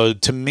interesting though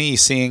to me,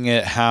 seeing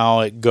it how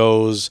it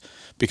goes,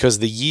 because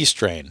the yeast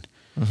strain.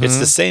 It's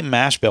the same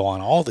mash bill on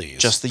all these.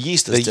 Just the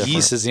yeast is different. The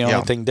yeast is the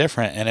only thing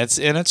different, and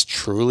it's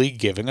truly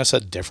giving us a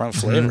different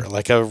flavor,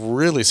 like a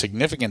really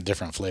significant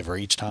different flavor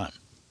each time.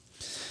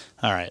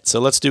 All right, so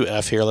let's do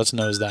F here. Let's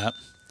nose that.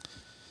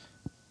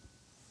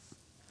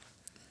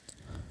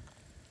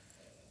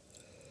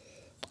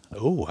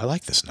 Oh, I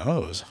like this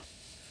nose.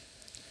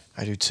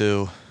 I do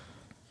too.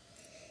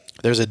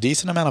 There's a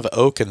decent amount of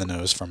oak in the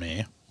nose for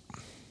me.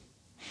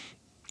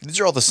 These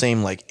are all the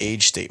same like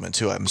age statement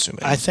too, I'm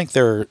assuming. I think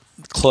they're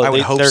close. I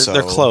would hope so.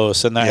 They're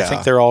close, and I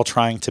think they're all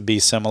trying to be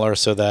similar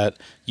so that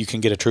you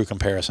can get a true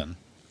comparison.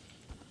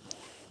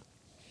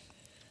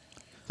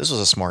 This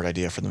was a smart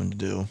idea for them to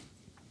do.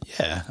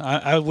 Yeah,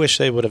 I wish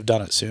they would have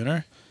done it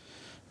sooner,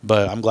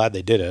 but I'm glad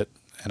they did it,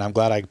 and I'm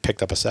glad I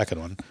picked up a second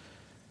one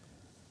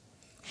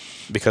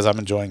because I'm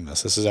enjoying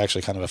this. This is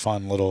actually kind of a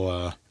fun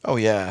little... oh,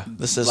 yeah.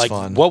 This is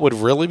fun. What would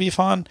really be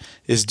fun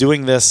is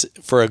doing this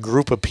for a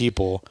group of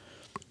people,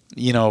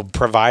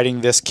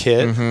 providing this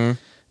kit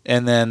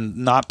and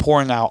then not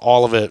pouring out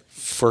all of it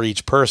for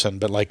each person,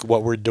 but like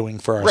what we're doing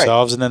for Right.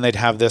 ourselves, and then they'd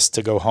have this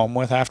to go home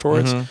with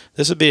afterwards.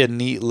 This would be a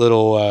neat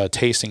little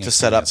tasting To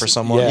set up for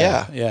someone,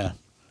 yeah.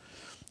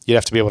 You'd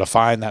have to be able to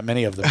find that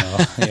many of them,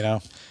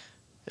 though.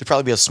 It'd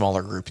probably be a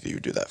smaller group that you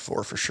would do that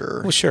for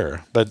sure. Well,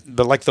 sure, but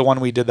like the one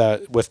we did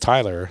that with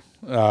Tyler.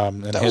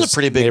 That was a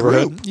pretty big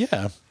group.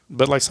 Yeah,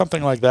 but like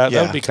something like that,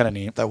 that would be kind of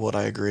neat.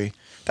 I agree.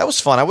 That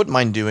was fun. I wouldn't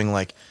mind doing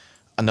like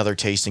another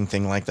tasting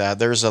thing like that.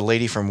 There's a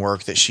lady from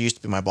work that she used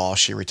to be my boss.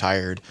 She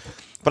retired,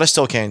 but I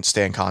still can't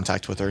stay in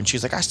contact with her. And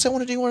she's like, I still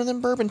want to do one of them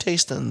bourbon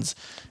tastings.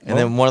 And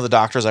then one of the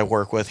doctors I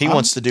work with, he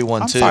wants to do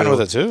one too. I'm fine with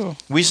it too.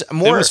 It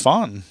was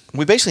fun.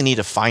 We basically need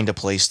to find a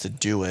place to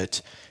do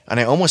it. And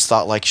I almost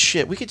thought like,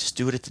 shit, we could just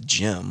do it at the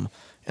gym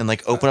and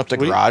like open up the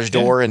garage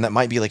door, and that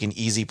might be like an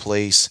easy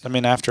place. I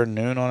mean, after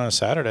noon on a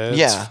Saturday,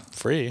 it's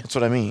free. That's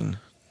what I mean.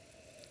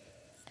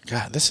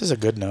 God, this is a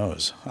good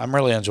nose. I'm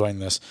really enjoying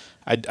this.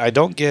 I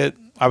don't get.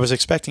 I was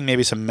expecting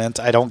maybe some mint.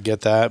 I don't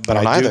get that, but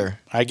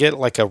I get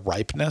like a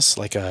ripeness,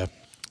 like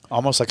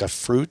almost like a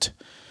fruit,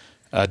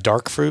 a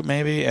dark fruit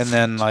maybe, and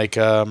then like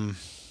oak.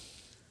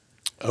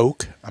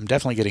 I'm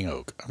definitely getting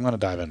oak. I'm going to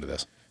dive into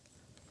this.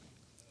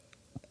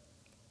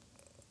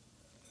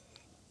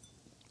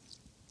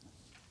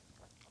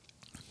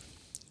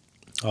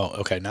 Oh,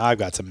 okay. Now I've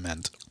got some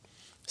mint.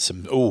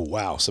 Some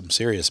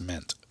serious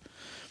mint.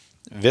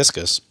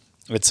 Viscous.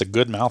 It's a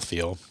good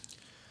mouthfeel.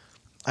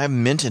 I have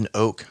mint and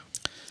oak.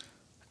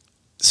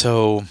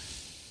 So,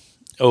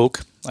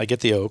 oak. I get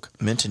the oak.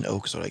 Mint and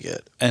oak is what I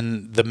get.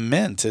 And the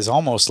mint is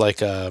almost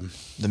like a...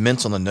 The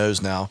mint's on the nose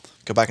now.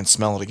 Go back and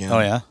smell it again. Oh,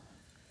 yeah?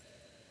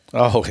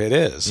 Oh, it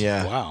is.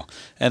 Yeah. Wow.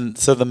 And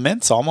so the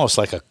mint's almost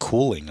like a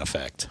cooling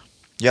effect.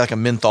 Yeah, like a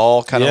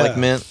menthol, kind of like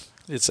mint.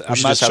 I'm should not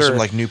just sure. have some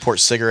like Newport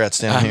cigarettes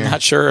down here. I'm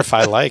not sure if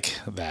I like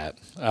that.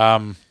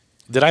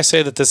 Did I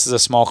say that this is a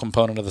small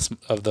component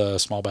of the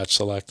small batch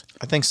select?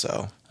 I think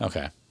so.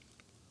 Okay.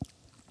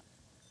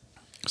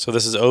 So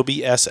this is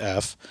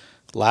OBSF,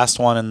 last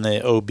one in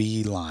the OB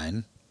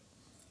line.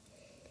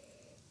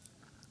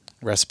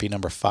 Recipe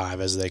number 5,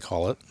 as they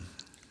call it.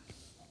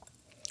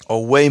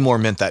 Oh, way more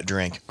mint that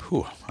drink.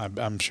 Whew,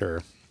 I'm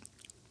sure.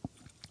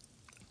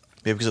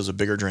 Maybe because it was a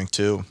bigger drink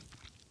too.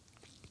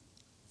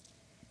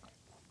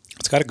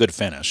 It's got a good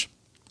finish.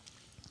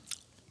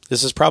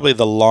 This is probably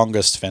the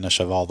longest finish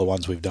of all the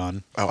ones we've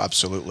done. Oh,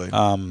 absolutely.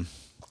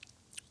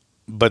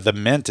 But the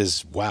mint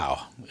is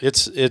wow.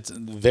 It's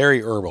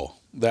very herbal.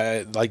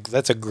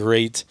 That's a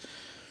great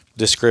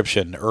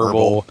description.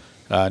 Herbal.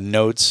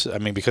 Notes. I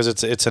mean, because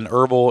it's an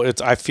herbal.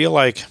 I feel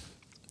like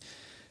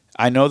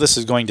I know this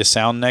is going to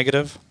sound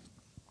negative,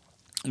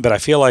 but I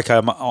feel like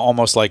I'm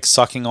almost like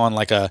sucking on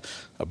like a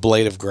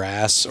blade of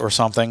grass or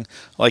something.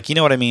 Like, you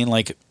know what I mean?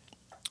 Like,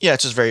 yeah,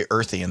 it's just very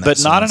earthy in that but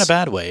sense. not in a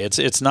bad way.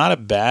 It's not a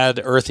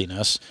bad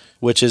earthiness,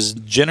 which is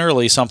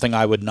generally something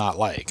I would not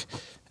like.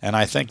 And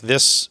I think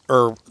this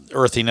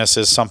earthiness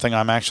is something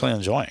I'm actually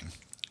enjoying.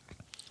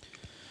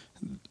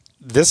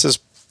 This is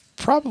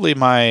probably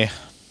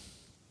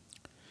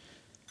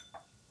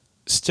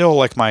still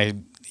like my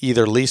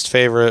either least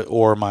favorite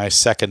or my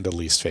second to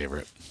least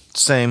favorite.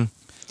 Same.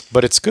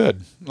 But it's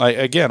good. Like,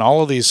 again,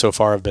 all of these so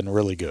far have been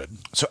really good.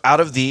 So out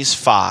of these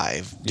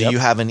 5, do you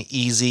have an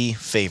easy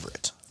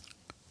favorite?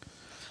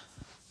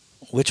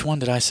 Which one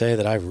did I say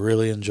that I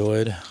really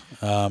enjoyed?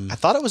 I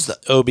thought it was the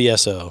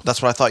OBSO.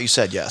 That's what I thought you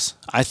said, yes.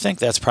 I think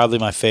that's probably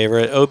my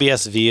favorite.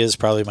 OBSV is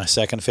probably my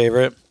second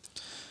favorite.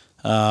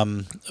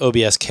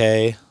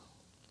 OBSK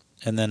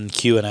and then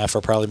Q and F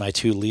are probably my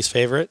 2 least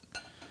favorite.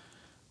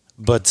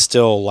 But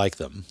still like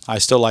them. I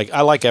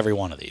like every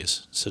one of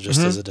these. So just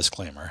as a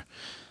disclaimer.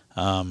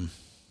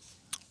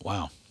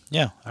 Wow.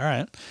 Yeah. All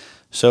right.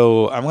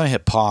 So I'm going to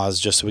hit pause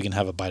just so we can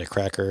have a bite of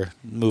cracker.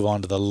 Move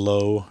on to the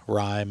low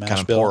rye mash kind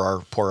of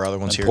bill. pour our other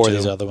ones here pour too.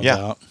 These other ones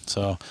out.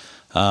 So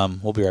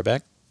we'll be right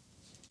back.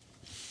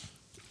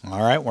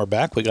 All right, we're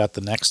back. We got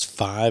the next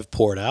 5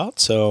 poured out.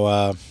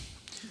 So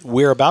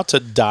we're about to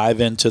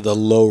dive into the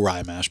low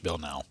rye mash bill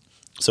now.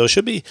 So it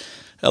should be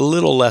a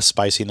little less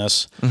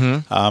spiciness.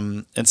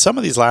 And some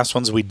of these last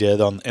ones we did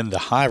in the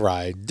high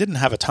rye didn't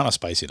have a ton of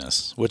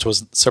spiciness, which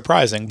was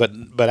surprising,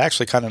 but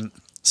actually kind of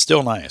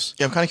still nice.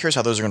 Yeah, I'm kind of curious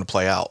how those are going to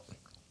play out.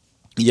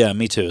 Yeah,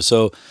 me too.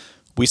 So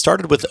we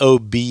started with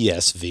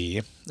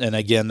OBSV, and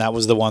again, that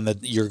was the one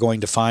that you're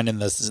going to find in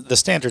the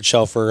standard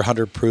shelf for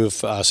 100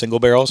 proof single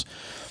barrels.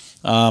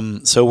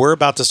 So we're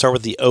about to start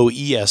with the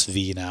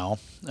OESV now,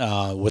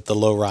 with the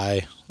low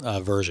rye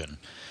version.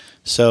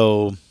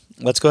 So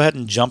let's go ahead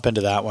and jump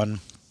into that one.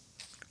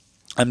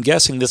 I'm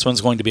guessing this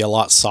one's going to be a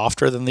lot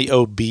softer than the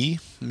OB,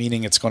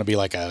 meaning it's going to be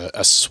like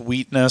a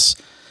sweetness.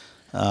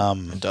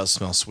 It does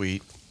smell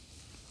sweet.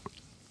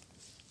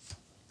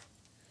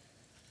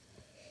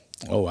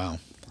 Oh, wow.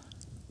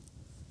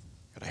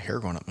 Got a hair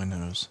going up my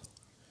nose.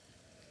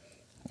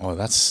 Oh,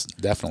 that's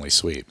definitely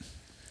sweet.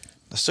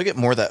 I still get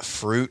more of that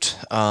fruit.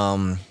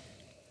 I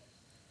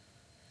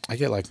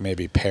get like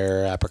maybe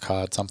pear,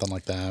 apricot, something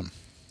like that.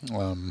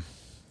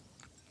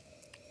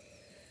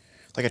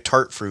 Like a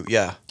tart fruit,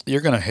 yeah.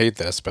 You're going to hate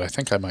this, but I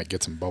think I might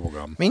get some bubble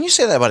gum. I mean, you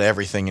say that about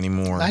everything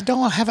anymore. I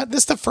don't have it.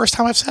 This is the first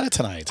time I've said it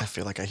tonight. I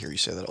feel like I hear you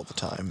say that all the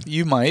time.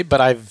 You might, but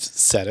I've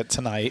said it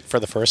tonight for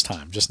the first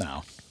time, just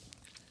now.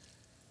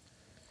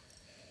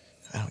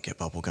 I don't get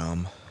bubble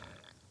gum.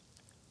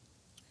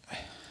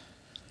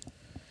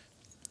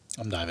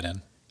 I'm diving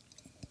in.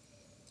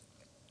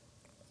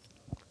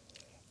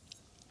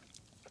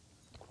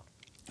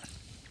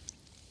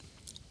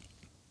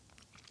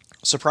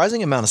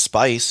 Surprising amount of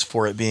spice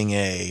for it being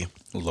a...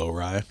 Low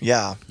rye.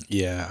 Yeah.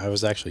 Yeah, I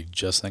was actually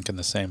just thinking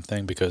the same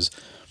thing because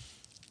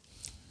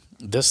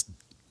this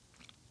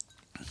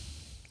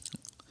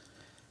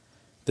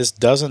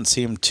doesn't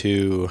seem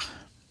to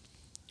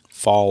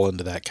fall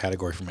into that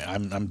category for me.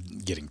 I'm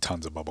getting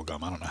tons of bubble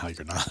gum. I don't know how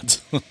you're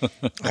not.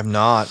 I'm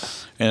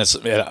not. And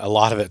a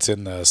lot of it's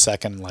in the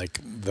second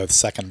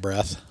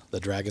breath, the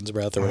dragon's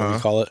breath or whatever you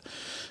call it.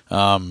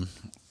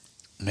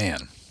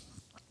 Man,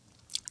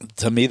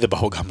 to me the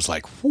bubble gum's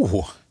like,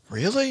 whoo.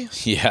 Really?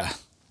 Yeah.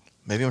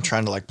 Maybe I'm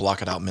trying to like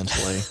block it out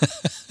mentally.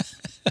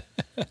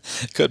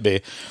 Could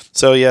be.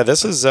 So yeah,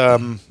 this is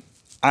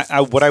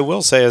what I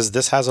will say is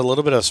this has a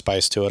little bit of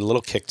spice to it, a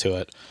little kick to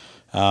it,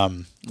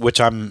 which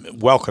I'm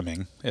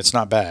welcoming. It's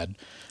not bad.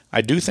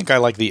 I do think I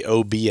like the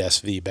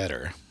OBSV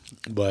better,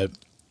 but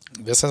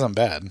this isn't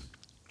bad.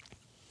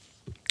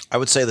 I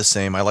would say the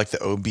same. I like the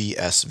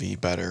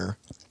OBSV better.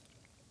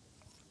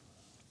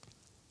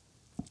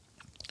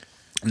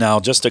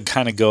 Now, just to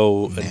kind of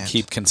go and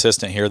keep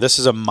consistent here, this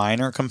is a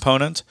minor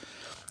component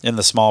in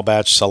the small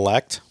batch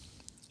select.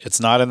 It's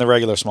not in the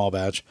regular small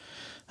batch,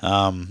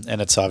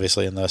 and it's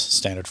obviously in the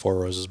standard Four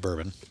Roses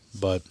bourbon.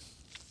 But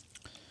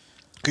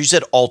because you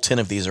said all 10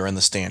 of these are in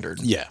the standard.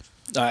 Yeah,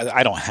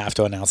 I don't have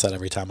to announce that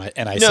every time. I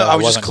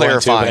was just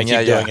clarifying.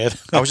 Doing it.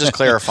 I was just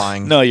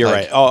clarifying. No, you're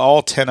right.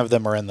 All 10 of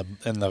them are in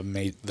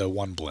the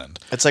one blend.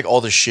 It's like all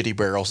the shitty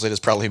barrels they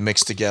just probably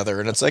mixed together,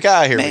 and it's like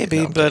here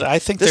maybe, but I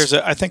think there's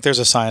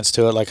a science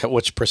to it, like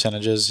which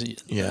percentages.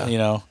 Yeah, you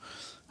know.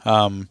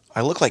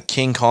 I look like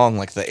King Kong,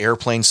 like the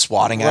airplane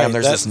swatting at him.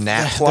 There's this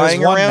gnat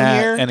flying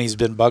around here, and he's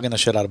been bugging the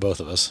shit out of both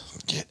of us.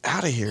 Get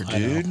out of here,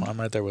 dude! I'm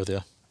right there with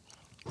you.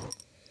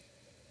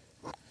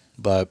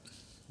 But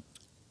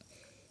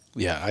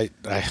yeah, I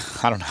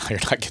don't know how you're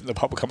not getting the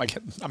bubble gum.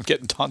 I'm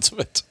getting tons of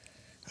it.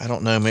 I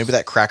don't know. Maybe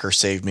that cracker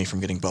saved me from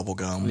getting bubble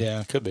gum.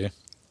 Yeah, it could be.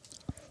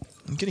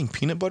 I'm getting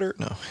peanut butter.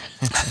 No.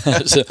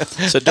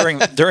 so during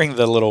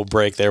the little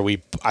break there,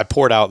 I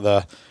poured out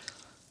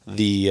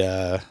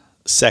the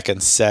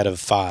second set of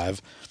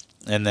 5,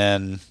 and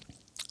then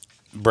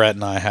Brett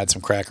and I had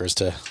some crackers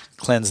to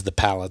cleanse the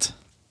palate.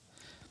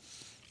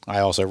 I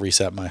also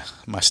reset my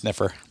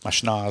sniffer, my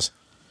schnoz.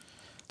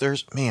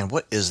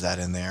 What is that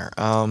in there?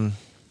 I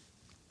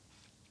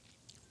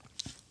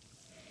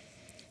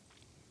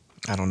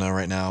don't know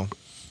right now.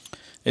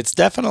 It's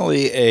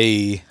definitely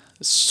a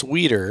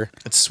sweeter.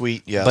 It's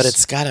sweet, yes. But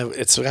it's got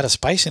a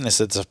spiciness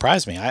that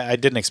surprised me. I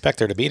didn't expect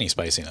there to be any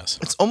spiciness.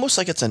 It's almost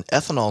like it's an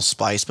ethanol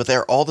spice, but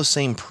they're all the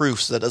same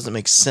proof, so that doesn't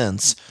make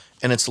sense.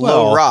 And it's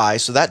low rye,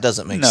 so that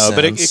doesn't make sense. No,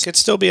 but it could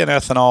still be an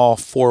ethanol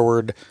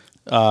forward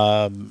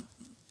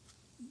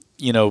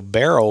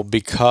barrel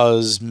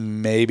because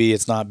maybe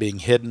it's not being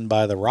hidden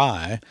by the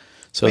rye,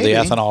 so maybe the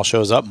ethanol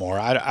shows up more.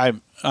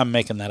 I'm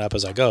making that up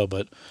as I go,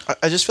 but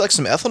I just feel like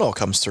some ethanol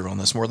comes through on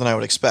this more than I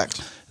would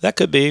expect. That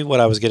could be what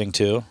I was getting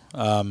to.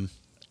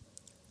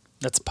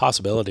 That's a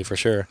possibility for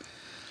sure.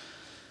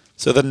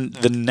 So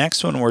the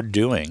next one we're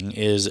doing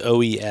is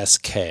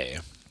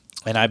OESK,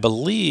 and I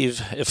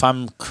believe, if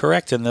I'm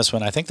correct in this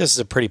one, I think this is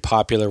a pretty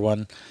popular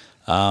one.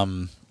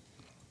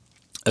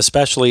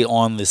 Especially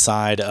on the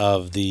side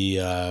of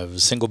the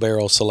single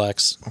barrel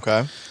selects.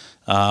 Okay.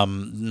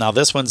 Now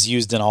this one's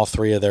used in all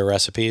 3 of their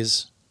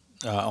recipes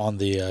on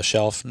the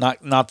shelf.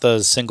 Not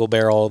the single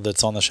barrel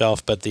that's on the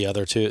shelf, but the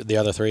other 3.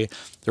 The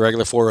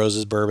regular Four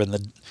Roses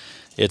bourbon.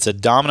 It's a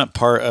dominant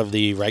part of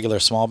the regular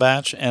small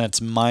batch, and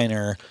it's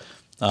minor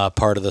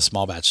part of the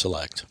small batch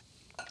select.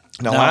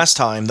 Now, last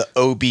time the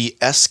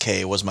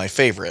OBSK was my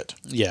favorite.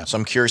 Yeah. So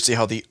I'm curious to see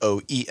how the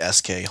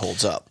OESK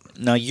holds up.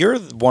 Now, you're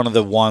one of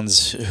the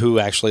ones who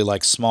actually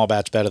likes small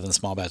batch better than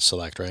small batch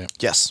select, right?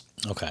 Yes.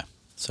 Okay.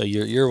 So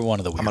you're one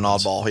of the weird I'm an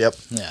ones. oddball, yep.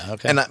 Yeah,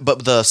 okay.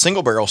 But the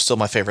single barrel is still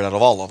my favorite out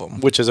of all of them.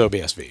 Which is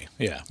OBSV,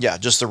 yeah. Yeah,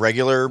 just the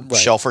regular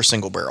shelfer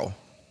single barrel.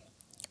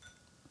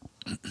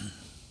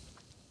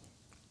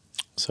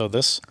 So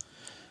this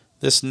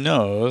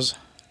nose...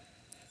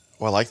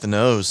 Oh, I like the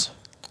nose.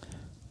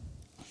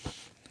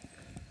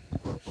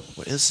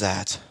 What is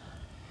that?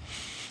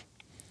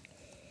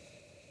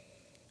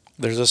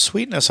 There's a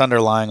sweetness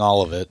underlying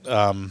all of it.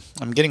 I'm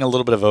getting a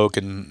little bit of oak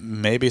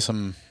and maybe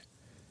some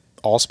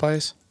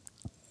allspice.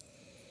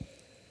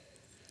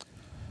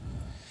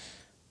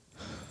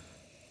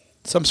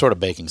 Some sort of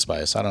baking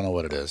spice. I don't know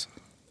what it is.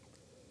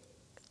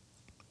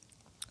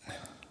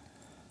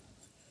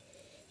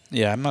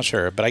 Yeah, I'm not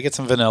sure, but I get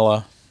some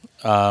vanilla.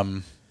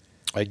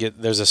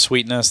 There's a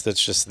sweetness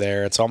that's just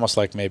there. It's almost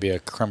like maybe a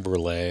creme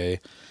brulee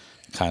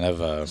kind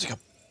of It's like a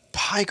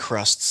pie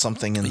crust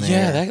something in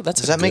there. Yeah,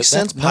 Does that make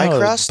sense? Pie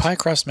crust? Pie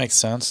crust makes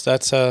sense.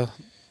 That's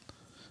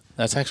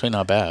actually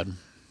not bad.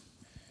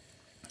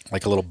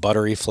 Like a little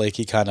buttery,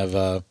 flaky kind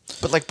of.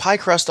 But like pie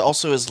crust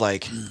also is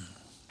like,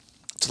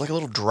 it's like a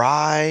little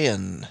dry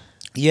and.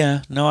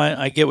 Yeah, no,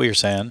 I get what you're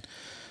saying.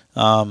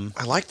 I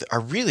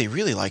really,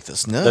 really like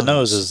this nose. The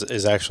nose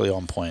is actually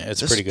on point.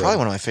 It's pretty good. This is probably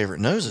one of my favorite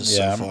noses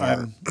so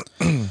far.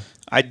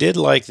 I did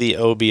like the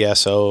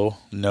OBSO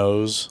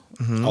nose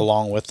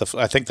along with the.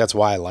 I think that's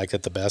why I liked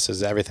it the best.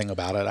 Is everything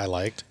about it I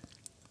liked.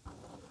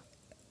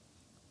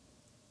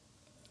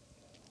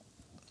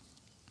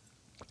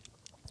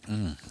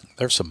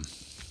 There's some.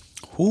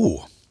 Ooh.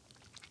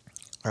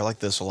 I like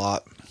this a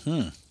lot.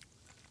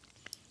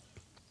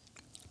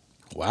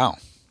 Wow.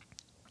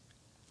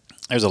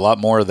 There's a lot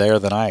more there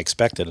than I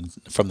expected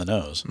from the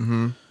nose.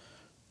 Mm-hmm.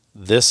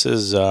 This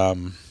is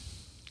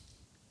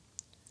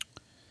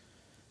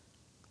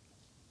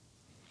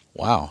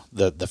wow.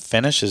 The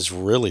finish is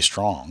really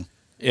strong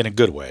in a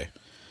good way.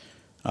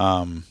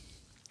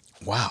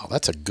 Wow,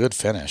 that's a good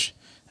finish.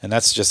 And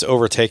that's just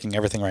overtaking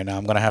everything right now.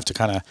 I'm going to have to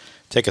kind of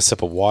take a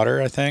sip of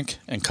water, I think,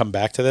 and come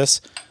back to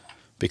this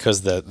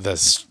because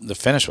the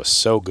finish was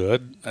so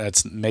good.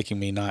 It's making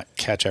me not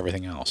catch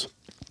everything else.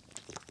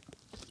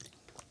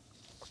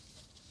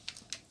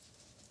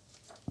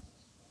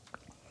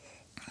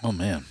 Oh,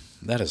 man,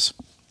 that is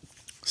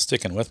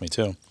sticking with me,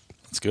 too.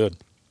 That's good.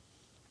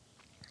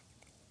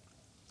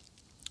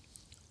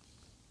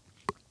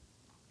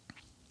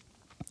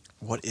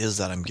 What is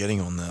that I'm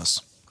getting on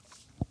this?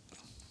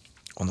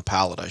 On the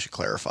palate, I should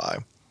clarify.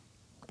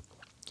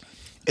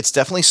 It's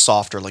definitely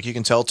softer. Like, you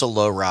can tell it's a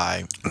low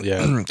rye.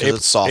 Yeah. Because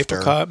it's softer.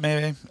 Apricot,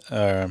 maybe?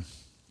 I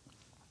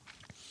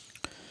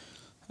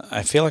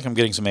feel like I'm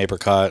getting some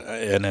apricot,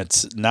 and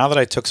it's now that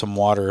I took some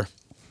water.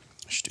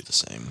 I should do the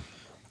same.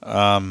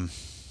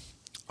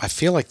 I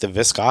feel like the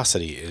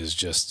viscosity is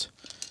just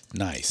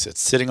nice.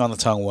 It's sitting on the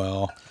tongue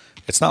well.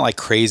 It's not like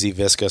crazy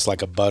viscous,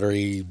 like a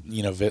buttery,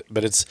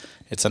 but it's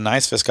a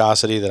nice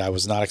viscosity that I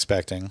was not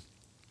expecting.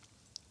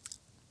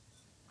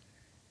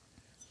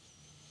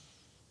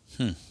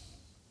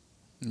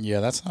 Yeah,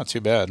 that's not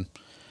too bad.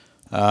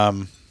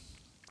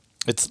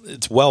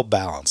 It's well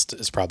balanced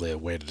is probably a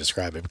way to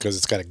describe it because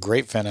it's got a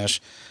great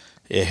finish.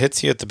 It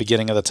hits you at the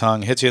beginning of the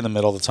tongue, hits you in the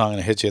middle of the tongue,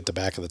 and it hits you at the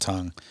back of the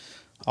tongue.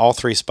 All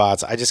three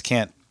spots. I just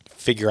can't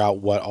figure out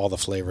what all the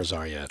flavors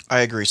are yet. I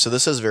agree. So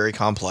this is very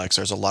complex.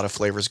 There's a lot of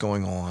flavors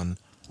going on.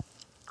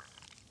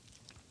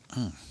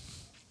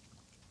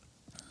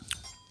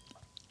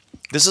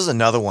 This is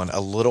another one, a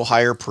little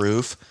higher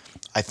proof.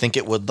 I think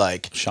it would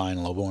shine a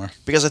little more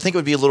because I think it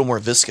would be a little more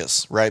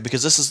viscous, right?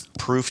 Because this is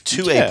proof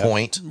to a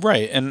point,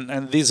 right?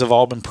 And these have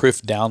all been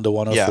proofed down to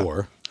 104.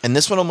 Yeah. And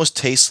this one almost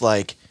tastes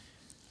like.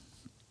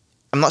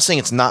 I'm not saying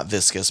it's not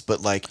viscous,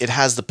 but like it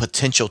has the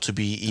potential to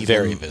be even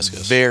very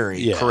viscous.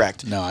 Very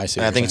correct. No, I see.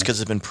 And I think it's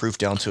because it's been proofed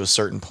down to a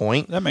certain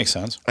point. That makes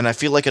sense. And I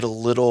feel like at a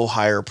little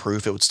higher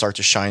proof, it would start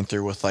to shine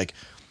through with like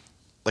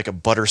a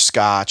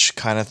butterscotch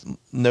kind of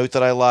note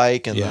that I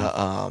like,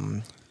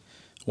 and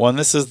well, and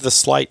this is the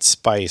slight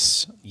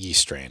spice yeast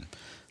strain.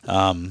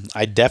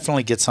 I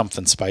definitely get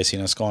something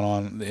spiciness going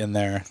on in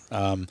there,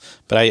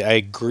 but I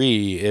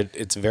agree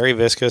it's very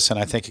viscous, and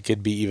I think it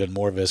could be even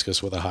more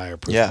viscous with a higher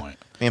proof point.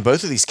 I mean,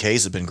 both of these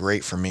Ks have been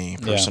great for me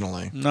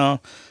personally. Yeah. No,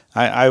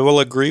 I will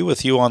agree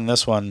with you on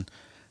this one.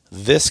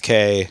 This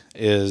K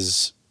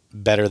is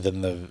better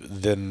than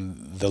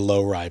the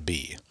low rye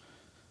B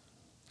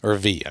or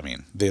V. I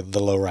mean the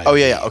low rye. Oh V.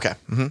 yeah, okay.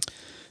 Mm-hmm.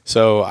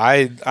 So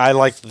I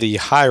like the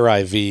high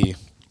rye V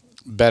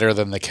better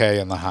than the K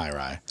and the high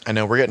rye. I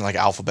know we're getting like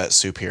alphabet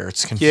soup here.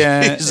 It's confusing.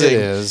 Yeah, it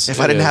is. If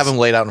I didn't have them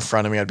laid out in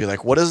front of me, I'd be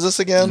like, "What is this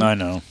again?" I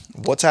know.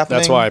 What's happening?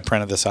 That's why I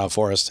printed this out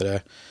for us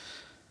today.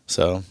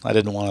 So I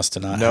didn't want us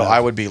to not. No, I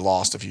would be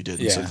lost if you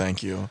didn't. Yeah. So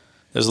thank you.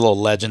 There's a little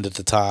legend at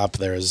the top.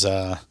 There's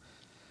I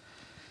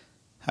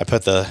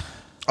put the.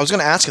 I was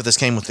going to ask if this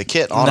came with the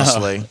kit.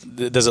 Honestly,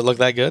 no. Does it look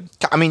that good?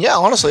 I mean, yeah.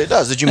 Honestly, it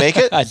does. Did you make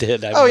it? I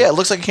did. Oh yeah, it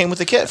looks like it came with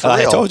the kit. For real.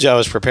 I told you I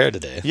was prepared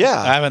today. Yeah,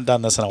 I haven't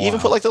done this in a while. You even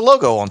put like the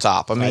logo on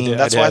top. I mean,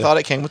 that's why I thought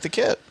it came with the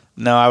kit.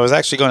 No, I was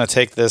actually going to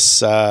take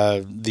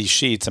these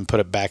sheets and put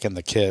it back in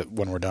the kit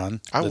when we're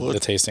done. I would. The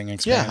tasting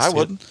experience. Yeah, I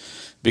would.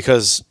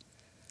 Because,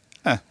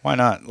 why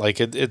not? Like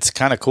it's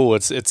kind of cool.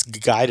 It's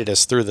guided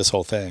us through this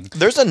whole thing.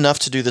 There's enough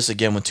to do this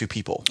again with two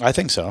people. I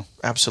think so.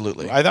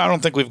 Absolutely. I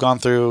don't think we've gone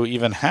through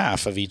even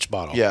half of each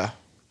bottle. Yeah.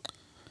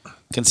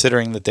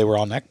 Considering that they were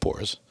all neck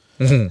pours.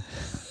 Mm-hmm.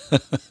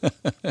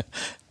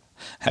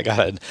 I got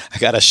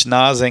a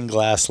schnozzing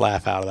glass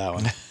laugh out of that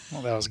one.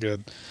 Well, that was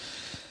good.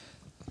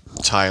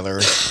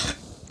 Tyler,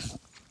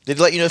 did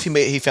he let you know if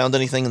he found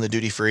anything in the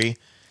duty free?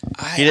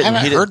 I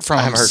haven't heard from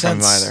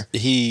him either.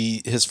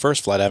 His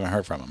first flight, I haven't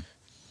heard from him,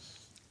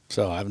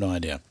 so I have no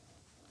idea.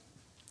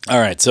 All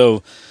right,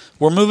 so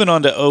we're moving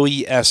on to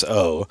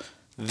OESO.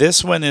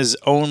 This one is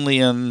only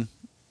in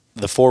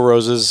the Four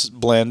Roses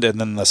blend and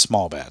then the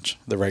small batch,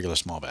 the regular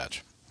small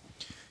batch.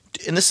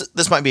 And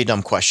this might be a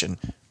dumb question,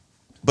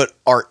 but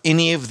are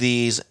any of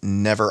these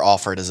never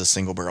offered as a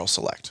single barrel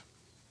select?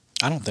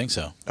 I don't think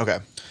so. Okay.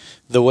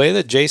 The way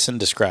that Jason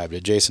described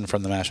it, Jason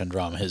from the Mash and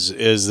Drum,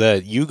 is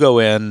that you go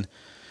in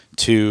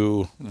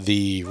to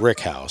the Rick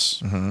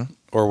House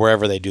or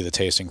wherever they do the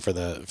tasting for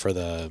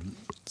the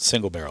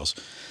single barrels,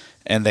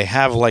 and they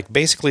have like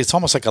basically it's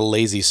almost like a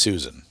lazy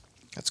Susan.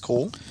 That's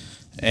cool.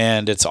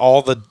 And it's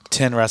all the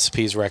 10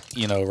 recipes, right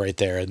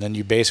there, and then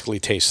you basically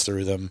taste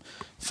through them,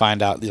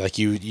 find out like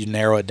you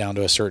narrow it down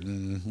to a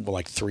certain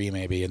like 3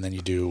 maybe, and then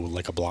you do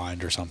like a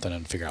blind or something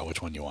and figure out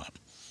which one you want.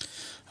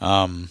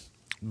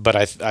 But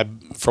I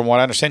from what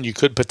I understand, you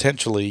could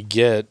potentially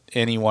get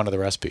any one of the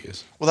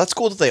recipes. Well, that's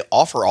cool that they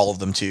offer all of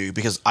them to you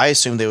because I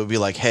assumed they would be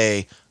like,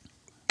 hey,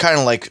 kind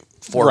of like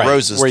Four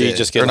Roses where did. you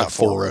just get like not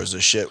Four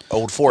Roses, shit,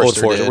 Old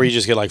Forester did. Where you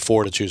just get like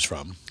 4 to choose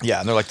from. Yeah,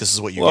 and they're like, this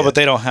is what you Well, get. but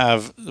they don't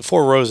have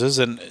 4 Roses,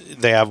 and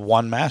they have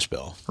one mash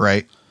bill.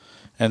 Right.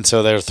 And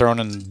so they're thrown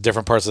in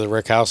different parts of the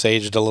Rick House,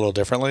 aged a little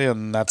differently,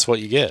 and that's what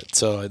you get.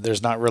 So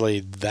there's not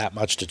really that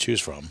much to choose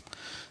from.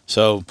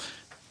 So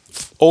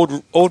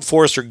Old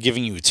Forester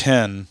giving you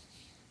 10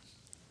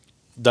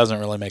 doesn't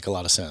really make a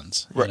lot of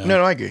sense. Right.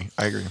 No, I agree.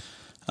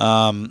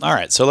 All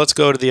right, so let's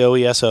go to the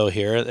OESO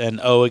here. And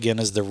O, again,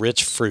 is the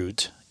rich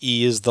fruit.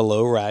 E is the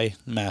low rye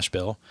mash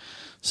bill.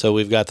 So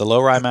we've got the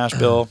low rye mash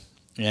bill,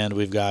 and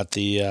we've got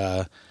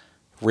the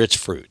rich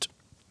fruit.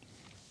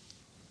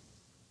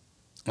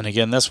 And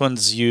again, this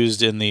one's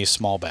used in the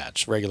small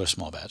batch, regular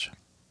small batch.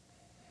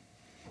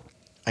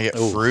 I get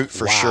fruit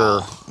for wow.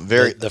 sure.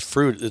 Very the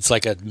fruit. It's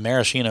like a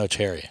maraschino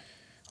cherry.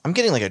 I'm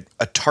getting like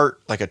a tart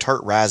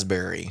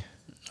raspberry.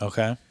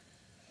 Okay.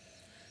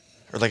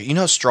 Or like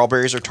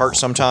strawberries are tart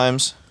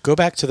sometimes. Go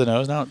back to the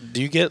nose now.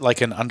 Do you get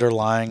like an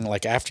underlying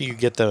like after you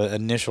get the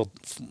initial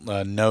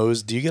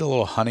nose? Do you get a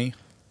little honey?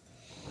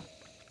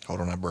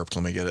 Hold on, I burped.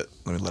 Let me get it.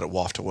 Let me let it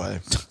waft away.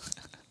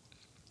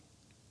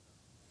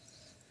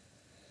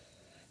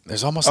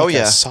 There's almost like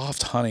a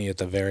soft honey at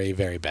the very,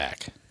 very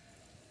back.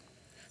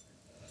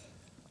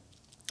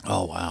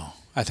 Oh, wow.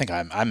 I think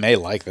I may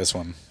like this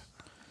one,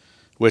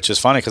 which is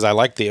funny because I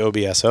like the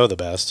OBSO the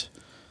best.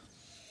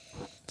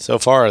 So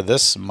far,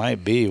 this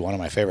might be one of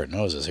my favorite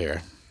noses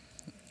here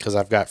because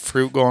I've got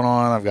fruit going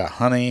on. I've got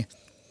honey.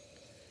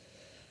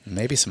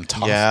 Maybe some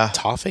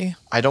toffee?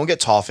 I don't get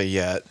toffee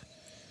yet.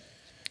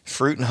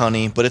 Fruit and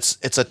honey, but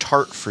it's a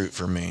tart fruit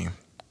for me.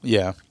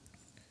 Yeah.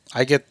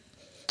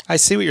 I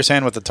see what you're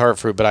saying with the tart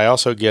fruit, but I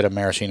also get a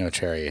maraschino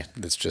cherry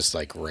that's just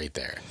like right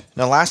there.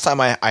 Now, last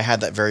time I had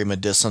that very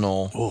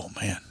medicinal. Oh,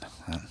 man.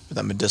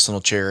 That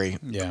medicinal cherry.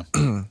 Yeah.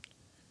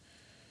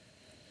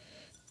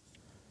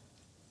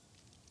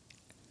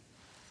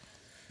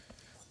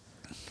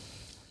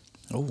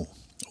 Ooh.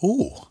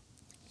 Ooh.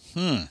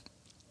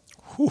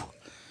 Whew.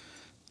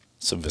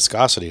 Some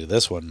viscosity to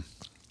this one.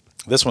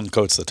 This one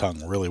coats the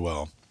tongue really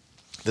well.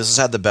 This has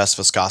had the best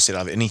viscosity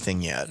out of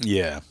anything yet.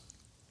 Yeah.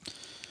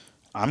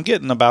 I'm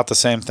getting about the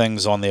same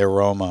things on the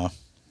aroma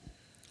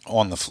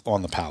on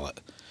the palate.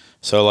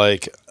 So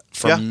like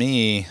for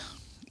me,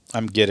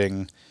 I'm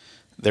getting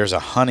there's a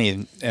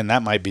honey, and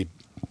that might be,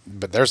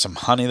 but there's some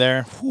honey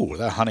there. Whew,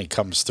 that honey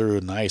comes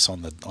through nice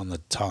on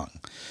the tongue.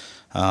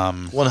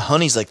 Well,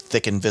 honey's like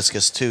thick and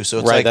viscous too, so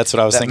it's right. like that's what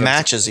I was thinking.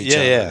 Matches each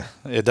other. Yeah,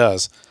 it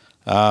does.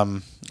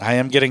 I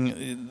am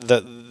getting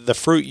the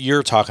fruit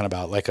you're talking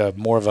about, like a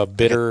more of a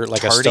bitter,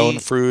 like a stone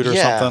fruit or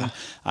something.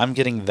 I'm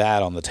getting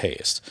that on the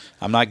taste.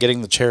 I'm not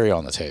getting the cherry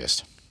on the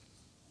taste.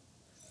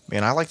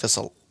 Man, I like this.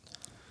 Wow.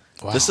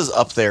 This is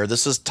up there.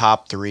 This is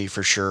top 3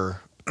 for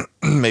sure.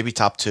 Maybe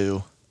top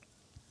 2.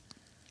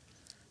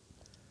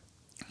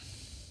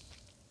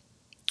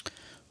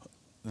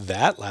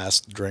 That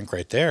last drink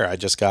right there, I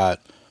just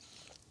got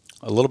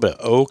a little bit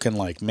of oak and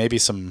like maybe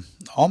some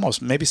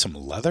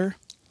leather.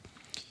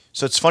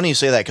 So it's funny you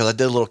say that because I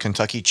did a little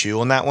Kentucky chew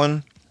on that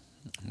one.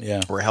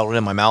 Yeah. Where I held it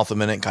in my mouth a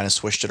minute and kind of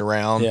swished it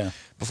around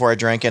before I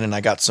drank it, and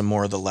I got some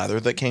more of the leather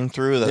that came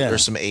through.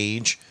 There's some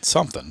age.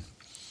 Something.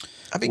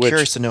 I'd be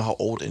curious to know how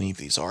old any of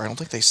these are. I don't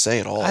think they say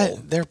at all.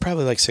 They're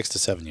probably like 6 to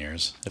 7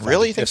 years.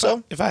 Really? You think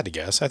so? If I had to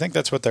guess. I think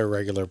that's what their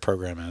regular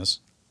program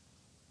is.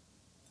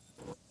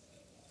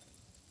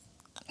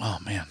 Oh,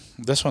 man.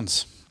 This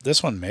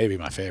one may be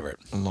my favorite.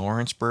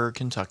 Lawrenceburg,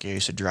 Kentucky. I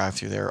used to drive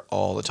through there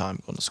all the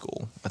time going to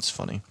school. That's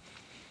funny.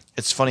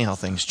 It's funny how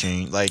things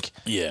change. Like,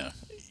 yeah.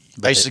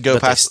 I used to go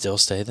past. They still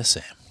stay the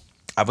same.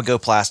 I would go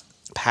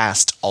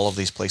past all of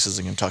these places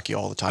in Kentucky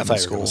all the time. I thought in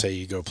you school. were going to say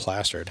you go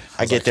plastered.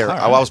 I get there.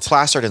 I was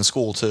plastered in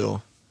school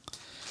too.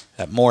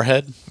 At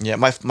Moorhead? Yeah,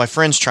 my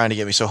friend's trying to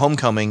get me. So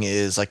homecoming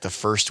is like the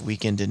first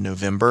weekend in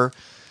November.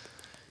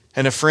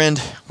 And a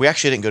friend, we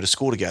actually didn't go to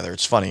school together.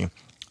 It's funny.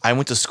 I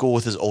went to school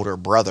with his older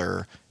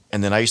brother,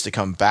 and then I used to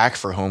come back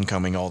for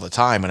homecoming all the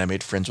time, and I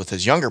made friends with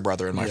his younger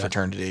brother in my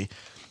fraternity.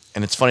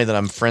 And it's funny that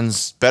I'm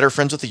better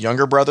friends with the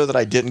younger brother that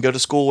I didn't go to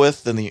school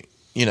with than the,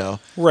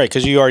 Right,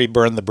 because you already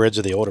burned the bridge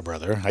of the older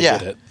brother. I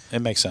get it. It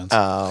makes sense.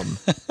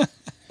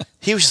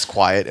 He was just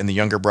quiet, and the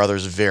younger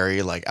brother's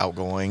very like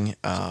outgoing.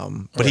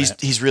 But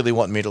he's really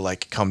wanting me to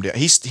like come down.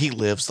 He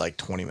lives like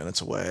 20 minutes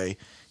away.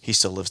 He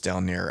still lives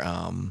down near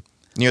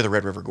near the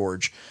Red River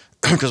Gorge.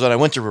 Because when I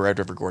went to Red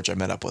River Gorge, I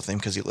met up with him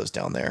because he lives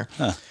down there.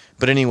 Huh.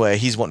 But anyway,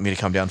 he's wanting me to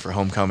come down for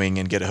homecoming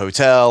and get a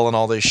hotel and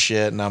all this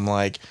shit. And I'm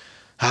like,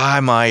 I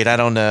might. I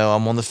don't know.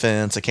 I'm on the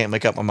fence. I can't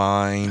make up my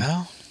mind.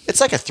 Well,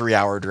 it's like a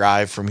 3-hour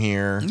drive from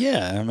here.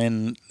 Yeah, I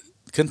mean,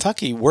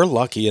 Kentucky, we're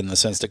lucky in the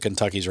sense that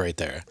Kentucky's right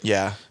there.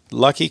 Yeah.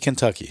 Lucky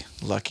Kentucky.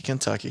 Lucky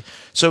Kentucky.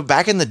 So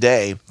back in the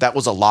day, that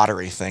was a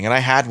lottery thing. And I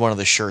had one of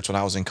the shirts when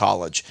I was in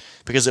college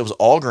because it was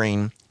all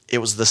green. It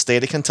was the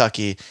state of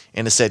Kentucky,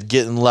 and it said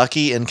 "Getting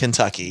Lucky in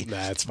Kentucky."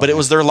 That's funny. But it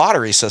was their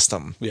lottery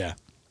system. Yeah.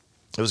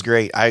 It was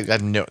great. I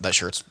know that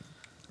shirt's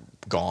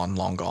gone,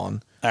 long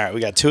gone. All right, we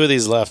got 2 of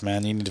these left,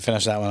 man. You need to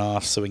finish that one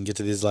off so we can get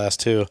to these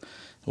last 2.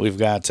 We've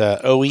got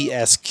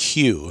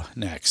OESQ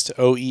next.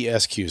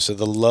 OESQ. So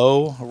the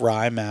low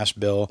rye mash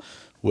bill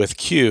with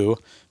Q,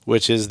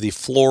 which is the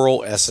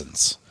floral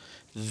essence.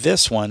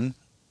 This one,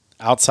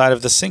 outside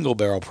of the single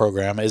barrel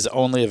program, is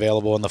only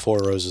available in the Four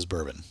Roses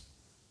bourbon.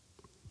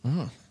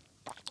 Mm.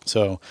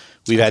 So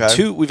we've had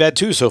 2. We've had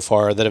 2 so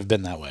far that have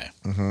been that way.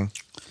 Mm-hmm.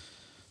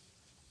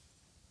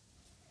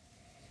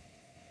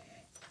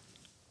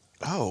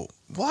 Oh,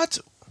 what?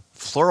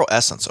 Floral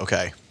essence.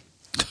 Okay.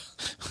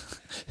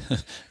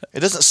 It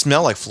doesn't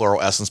smell like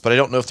floral essence, but I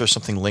don't know if there's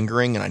something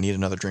lingering and I need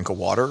another drink of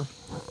water.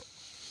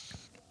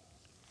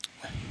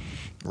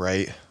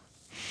 Right.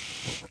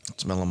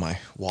 Smelling my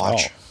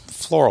watch. Oh,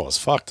 floral as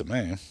fuck to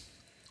me.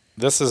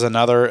 This is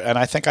another, and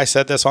I think I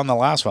said this on the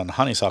last one,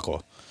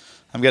 honeysuckle.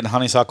 I'm getting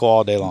honeysuckle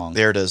all day long.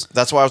 There it is.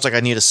 That's why I was like, I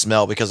need a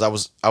smell because I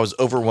was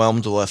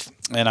overwhelmed with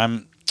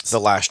the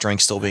last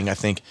drink still being, I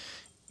think,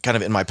 kind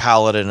of in my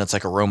palate, and it's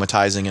like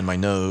aromatizing in my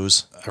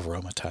nose.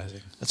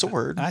 Aromatizing. That's a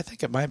word. I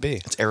think it might be.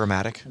 It's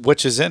aromatic.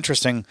 Which is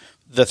interesting.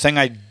 The thing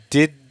I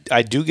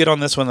do get on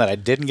this one that I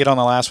didn't get on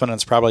the last one, and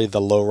it's probably the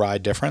low rye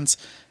difference,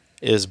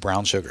 is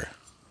brown sugar.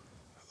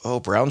 Oh,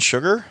 brown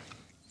sugar?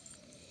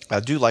 I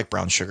do like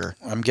brown sugar.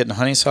 I'm getting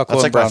honeysuckle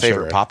That's and like brown my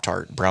favorite sugar.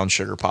 Pop-Tart, brown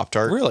sugar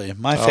Pop-Tart. Really?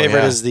 My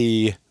favorite is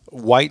the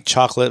white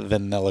chocolate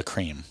vanilla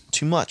cream.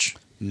 Too much.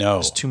 No.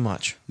 It's too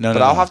much. No,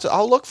 but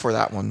I'll look for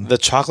that one. The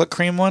chocolate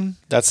cream one,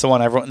 that's the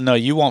one everyone... No,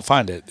 you won't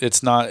find it.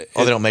 It's not...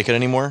 Oh, they don't make it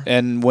anymore?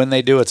 And when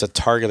they do, it's a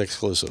Target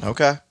exclusive.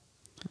 Okay.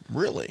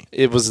 Really?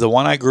 It was the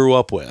one I grew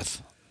up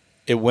with.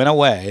 It went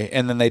away,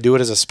 and then they do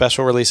it as a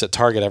special release at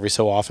Target every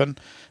so often.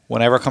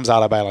 Whenever it comes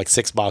out, I buy like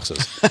 6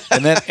 boxes.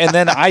 And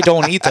then I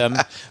don't eat them.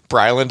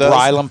 Brylan does?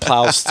 Brylan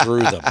plows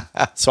through them.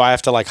 So I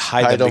have to like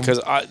hide them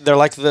because they're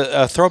like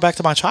the throwback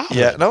to my childhood.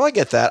 Yeah, no, I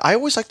get that. I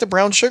always like the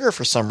brown sugar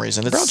for some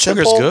reason. It's Brown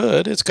simple. sugar's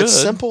good. It's good. It's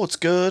simple. It's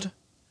good.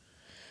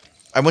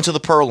 I went to the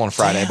Pearl on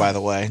Friday, by the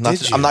way.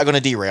 I'm not going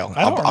to derail.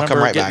 I don't I'll come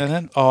right back. it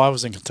in. Oh, I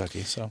was in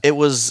Kentucky, so It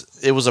was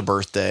a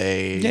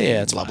birthday.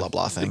 yeah, it's blah fine. blah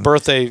blah thing.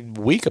 Birthday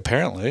week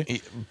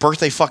apparently.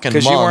 Birthday fucking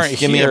Because month. you weren't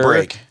Give me a here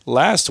break.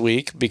 last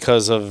week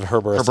because of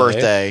her birthday. Her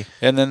birthday.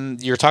 And then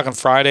you're talking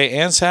Friday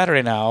and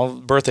Saturday now,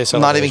 birthday I'm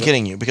celebration. not even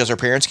kidding you because her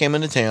parents came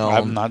into town.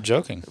 I'm not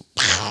joking.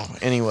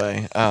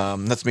 Anyway,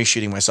 that's me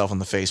shooting myself in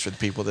the face for the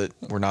people that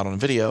were not on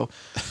video.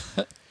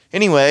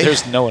 Anyway,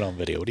 There's no one on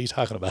video. What are you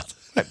talking about?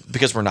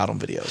 because we're not on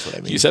video is what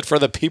I mean. You said for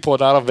the people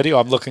not on video.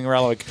 I'm looking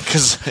around like,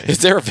 is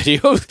there a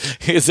video?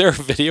 Is there a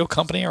video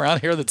company around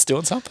here that's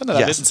doing something that I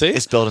didn't see?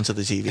 It's built into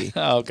the TV.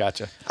 Oh,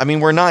 gotcha. I mean,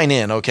 we're 9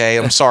 in. Okay,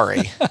 I'm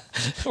sorry.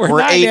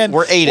 We're 8 in.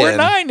 We're 8 We're in.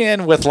 9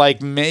 in with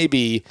like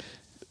maybe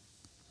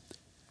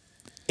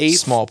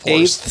Small pours.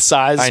 eighth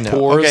size I know.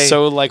 pours. Okay.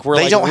 So like we're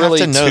They like don't have really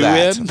to know 2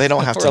 that. in. They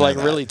don't have to We're know like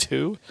that. really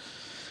 2.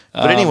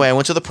 But anyway, I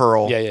went to the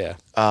Pearl. Yeah.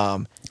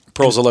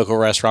 Pearl's a local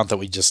restaurant that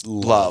we just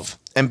love.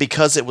 And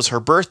because it was her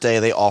birthday,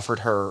 they offered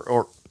her,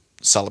 or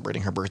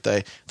celebrating her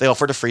birthday, they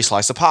offered a free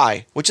slice of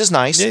pie, which is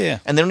nice. Yeah.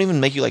 And they don't even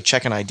make you like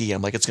check an ID.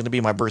 I'm like, it's going to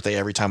be my birthday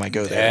every time I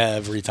go there.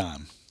 Every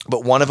time.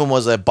 But one of them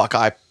was a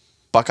Buckeye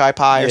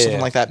pie or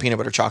something like that, peanut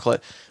butter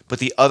chocolate. But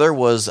the other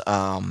was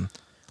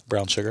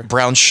Brown sugar.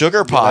 brown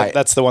sugar pie. Yeah,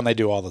 that's the one they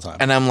do all the time.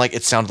 And I'm like,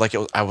 it sounded like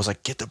I was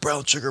like, get the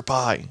brown sugar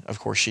pie. Of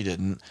course she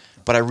didn't.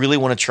 But I really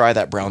want to try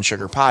that brown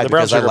sugar pie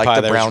because I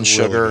like the brown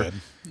sugar. Really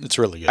good. It's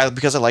really good.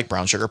 Because I like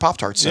brown sugar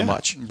Pop-Tarts so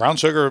much. Brown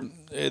sugar,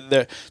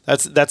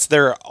 that's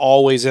their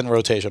always in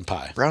rotation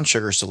pie. Brown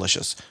sugar is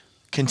delicious.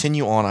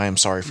 Continue on. I am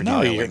sorry for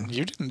No, derailing.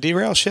 you didn't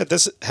derail shit.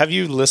 Have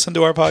you listened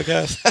to our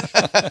podcast?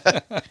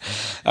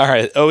 All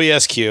right,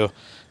 OESQ.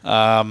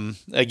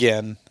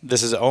 Again,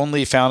 this is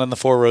only found in the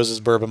Four Roses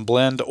Bourbon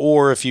Blend,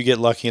 or if you get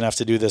lucky enough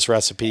to do this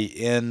recipe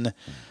in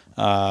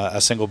a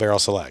single barrel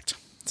select.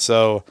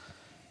 So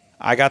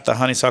I got the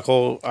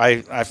honeysuckle.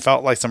 I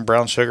felt like some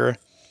brown sugar.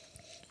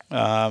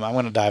 I'm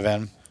going to dive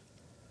in.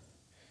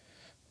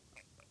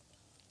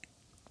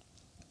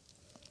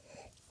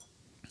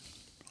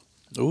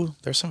 Ooh,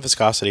 there's some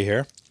viscosity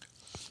here.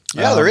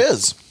 Yeah, there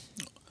is.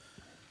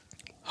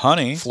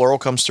 Honey. Floral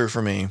comes through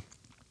for me.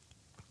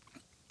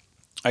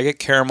 I get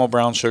caramel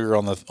brown sugar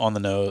on the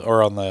nose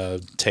or on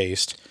the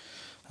taste.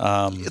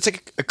 It's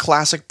like a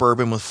classic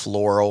bourbon with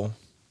floral.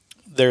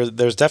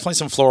 There's definitely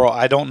some floral.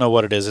 I don't know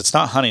what it is. It's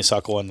not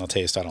honeysuckle in the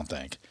taste, I don't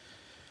think.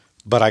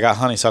 But I got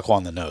honeysuckle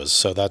on the nose,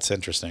 so that's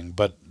interesting.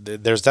 But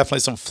there's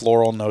definitely some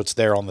floral notes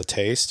there on the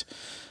taste.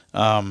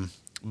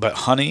 But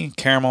honey,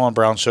 caramel, and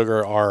brown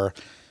sugar are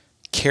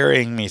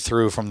carrying me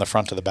through from the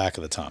front to the back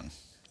of the tongue.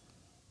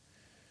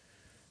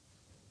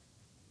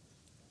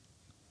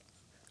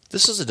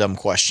 This is a dumb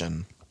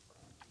question.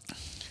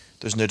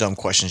 There's no dumb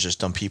questions, just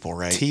dumb people,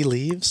 right? Tea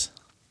leaves?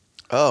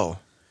 Oh.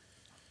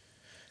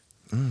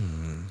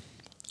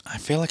 I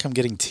feel like I'm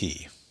getting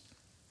tea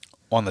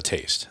on the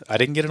taste. I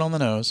didn't get it on the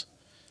nose.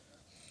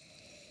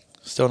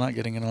 Still not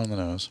getting it on the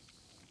nose.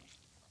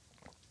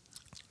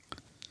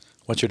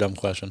 What's your dumb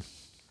question?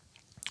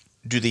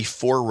 Do the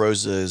 4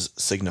 roses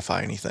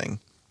signify anything?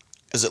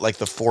 Is it like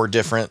the 4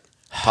 different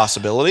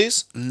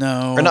possibilities?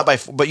 No. Or not by,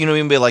 but you know,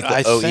 even by like the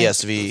I think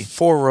OESV.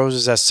 4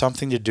 Roses has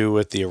something to do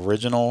with the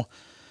original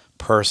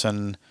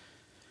person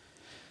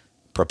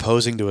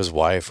proposing to his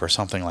wife or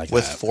something like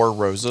With that. 4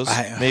 roses,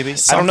 maybe?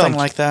 Something I don't know.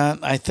 like that.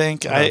 I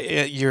think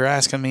you're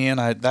asking me, and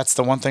that's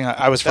the one thing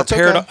I was That's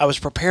prepared. okay. I was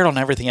prepared on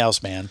everything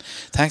else, man.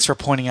 Thanks for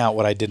pointing out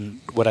what I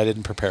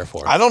didn't prepare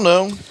for. I don't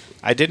know.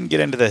 I didn't get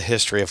into the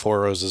history of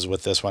 4 Roses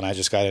with this one. I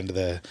just got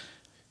into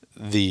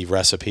the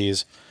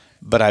recipes.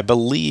 But I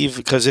believe,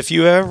 because if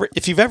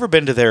you've ever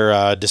been to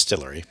their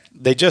distillery,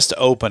 they just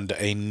opened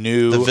a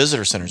new The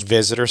visitor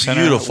center's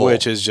center, beautiful.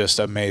 which is just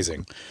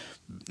amazing.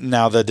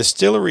 Now the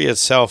distillery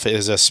itself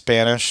is a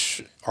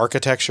Spanish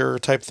architecture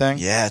type thing.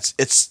 Yeah,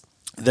 it's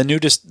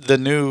The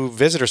new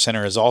visitor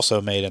center is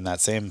also made in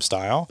that same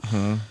style.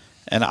 Mm-hmm.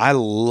 And I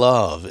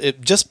love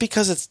it just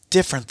because it's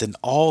different than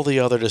all the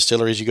other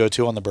distilleries you go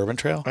to on the Bourbon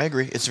Trail. I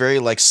agree. It's very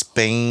like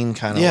Spain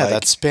kind of Yeah, like.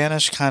 that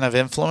Spanish kind of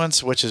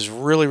influence, which is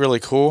really,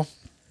 really cool.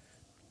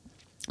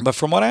 But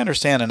from what I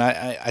understand, and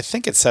I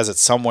think it says it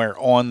somewhere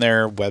on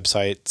their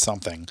website,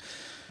 something,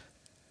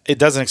 it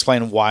doesn't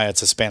explain why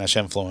it's a Spanish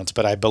influence,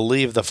 but I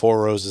believe the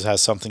 4 Roses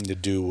has something to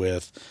do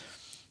with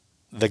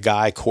the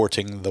guy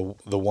courting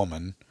the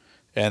woman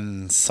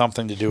and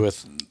something to do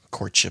with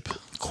courtship.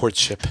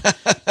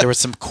 There was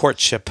some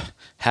courtship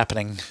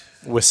happening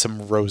with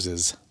some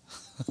roses.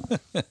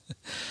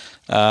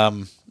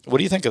 What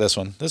do you think of this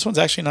one? This one's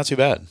actually not too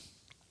bad.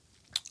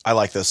 I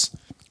like this.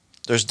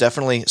 There's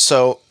definitely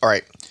all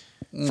right.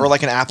 For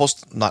like an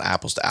not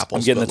apples to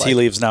apples. I'm getting but the tea like,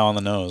 leaves now on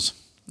the nose.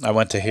 I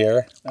went to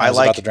here. I was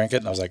about to drink it,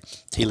 and I was like,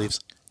 tea leaves.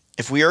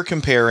 If we are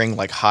comparing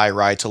like high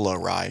rye to low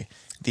rye,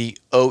 the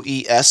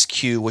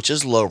OESQ, which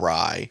is low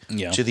rye,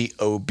 to the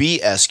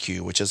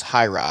OBSQ, which is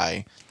high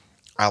rye,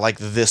 I like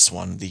this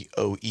one, the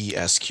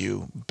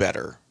OESQ,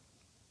 better.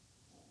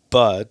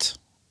 But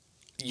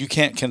you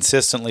can't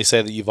consistently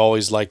say that you've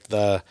always liked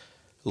the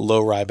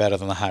low rye better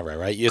than the high rye,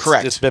 right?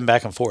 Correct. It's been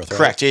back and forth, right?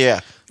 Correct,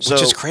 yeah.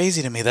 Which is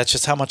crazy to me. That's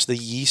just how much the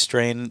yeast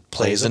strain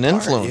plays an a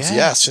part. influence. Yeah,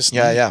 Yes. it's just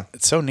Yeah, neat. yeah.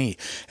 It's so neat.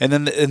 And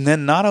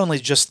then not only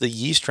just the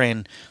yeast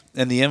strain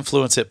and the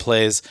influence it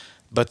plays,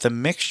 but the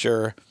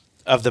mixture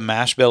of the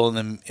mash bill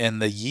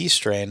and the yeast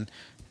strain,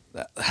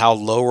 how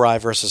low rye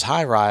versus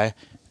high rye,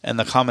 and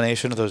the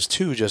combination of those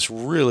two just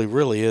really,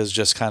 really is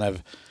just kind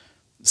of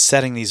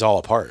setting these all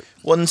apart.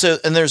 Well,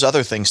 and there's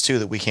other things too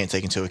that we can't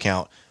take into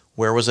account.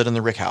 Where was it in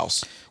the rick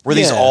house? Were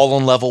these all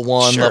on level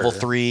 1, Sure. level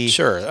 3?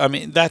 Sure. I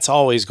mean, that's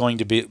always going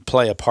to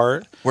play a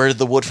part. Where did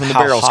the wood from the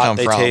How barrels hot come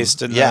they from?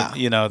 taste and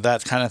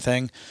that kind of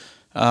thing.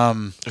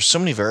 There's so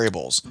many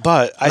variables.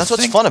 But And that's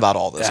what's fun about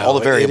all this, all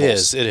the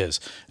variables. It is.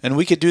 And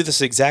we could do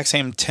this exact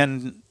same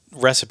 10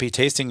 recipe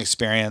tasting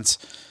experience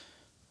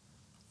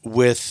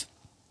with,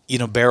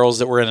 barrels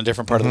that were in a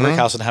different part of the rick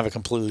house and have a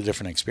completely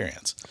different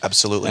experience.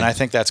 Absolutely. And I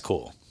think that's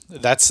cool.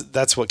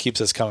 That's what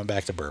keeps us coming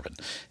back to bourbon.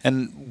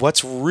 And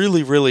what's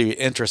really, really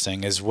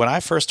interesting is when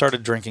I first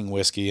started drinking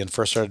whiskey and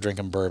first started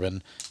drinking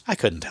bourbon, I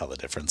couldn't tell the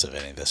difference of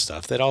any of this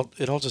stuff. It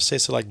all just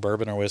tasted like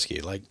bourbon or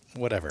whiskey, like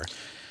whatever.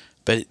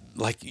 But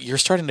like you're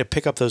starting to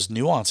pick up those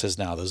nuances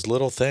now, those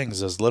little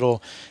things,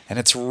 and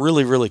it's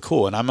really, really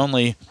cool. And I'm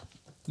only,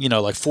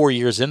 like 4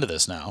 years into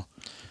this now.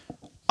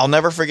 I'll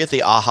never forget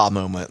the aha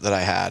moment that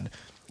I had.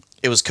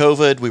 It was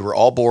COVID. We were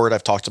all bored.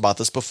 I've talked about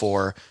this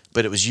before,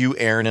 but it was you,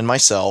 Aaron, and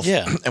myself.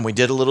 Yeah. And we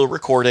did a little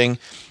recording,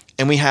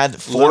 and we had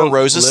 4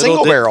 Roses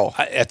single barrel.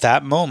 At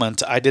that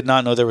moment, I did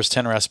not know there was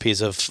 10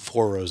 recipes of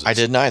 4 Roses. I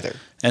didn't either.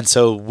 And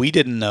so we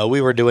didn't know.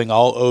 We were doing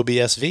all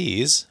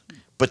OBSVs.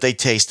 But they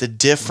tasted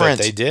different.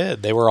 But they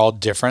did. They were all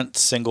different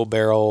single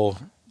barrels.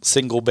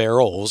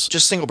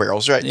 Just single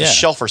barrels, right? Yeah.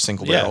 Just shelfer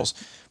single Yeah. barrels.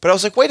 But I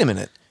was like, wait a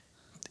minute.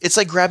 It's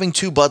like grabbing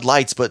 2 Bud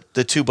Lights, but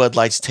the 2 Bud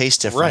Lights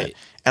taste different. Right.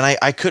 And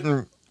I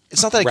couldn't,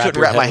 it's not that I Wrap couldn't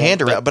your wrap my head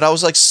hand around- around, but I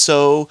was like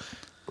so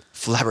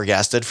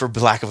flabbergasted, for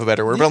lack of a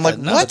better word. But I'm like,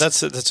 no, what?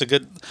 That's a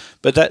good.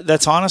 But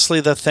that's honestly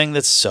the thing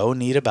that's so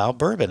neat about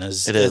bourbon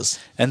is It is.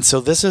 And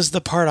so this is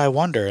the part I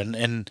wonder.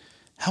 And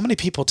how many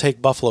people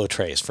take Buffalo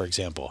Trace, for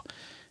example,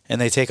 and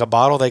they take a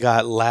bottle they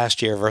got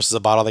last year versus a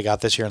bottle they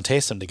got this year and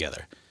taste them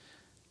together?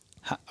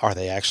 Are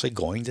they actually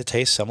going to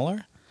taste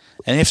similar?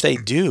 And if they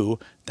do,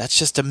 that's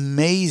just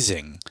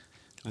amazing.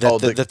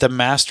 That the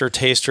master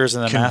tasters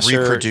and the Can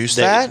master reproduce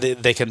that?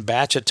 they can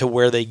batch it to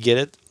where they get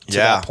it to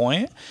that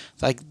point.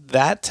 Like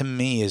that to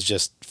me is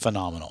just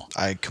phenomenal.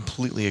 I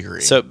completely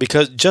agree. So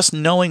because just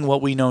knowing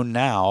what we know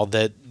now,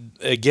 that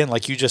again,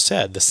 like you just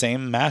said, the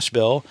same mash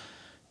bill,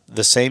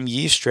 the same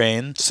yeast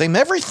strain, Same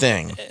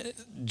everything.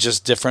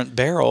 just different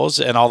barrels,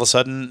 and all of a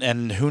sudden,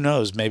 and who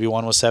knows, maybe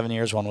one was 7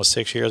 years, one was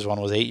 6 years, one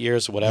was 8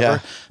 years, whatever. Yeah.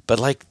 But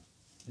like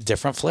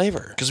different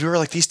flavor. Because we were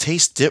like, these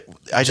taste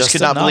I just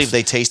could enough, not believe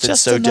they tasted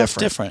just so enough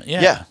different.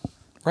 Yeah.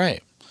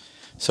 Right.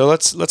 So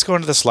let's go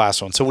into this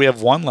last one. So we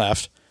have one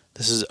left.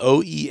 This is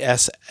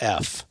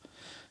OESF.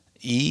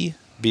 E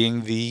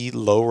being the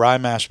low rye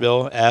mash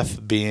bill,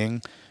 F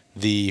being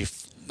the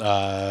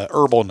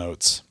herbal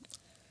notes.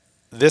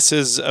 This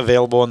is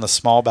available in the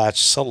small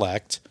batch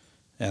select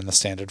and the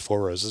standard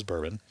Four Roses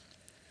bourbon.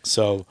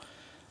 So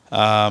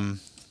I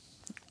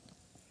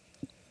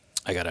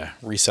gotta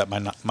reset my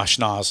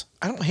schnoz.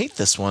 I don't hate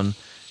this one.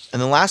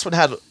 And the last one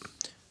had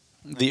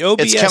The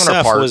its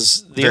counterpart,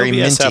 very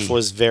minty.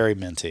 was very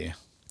minty.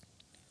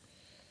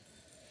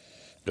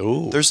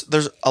 Ooh.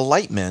 There's a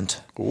light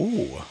mint,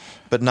 Ooh.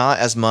 but not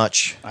as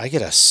much. I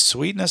get a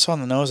sweetness on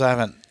the nose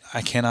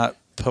I cannot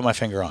put my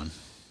finger on.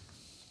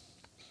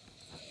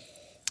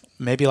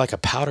 Maybe like a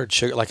powdered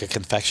sugar, like a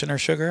confectioner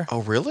sugar.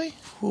 Oh, really?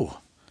 Ooh.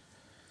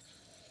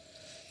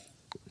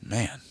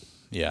 Man.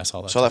 Yeah, I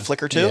saw that. Saw that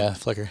flicker too? Yeah,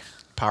 flicker.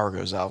 Power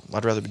goes out.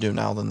 I'd rather do it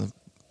now than the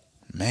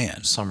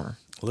Man. summer.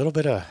 A little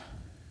bit of...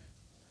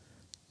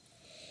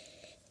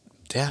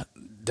 Yeah,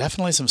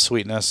 definitely some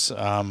sweetness.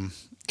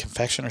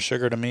 Confectioner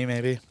sugar to me,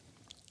 maybe.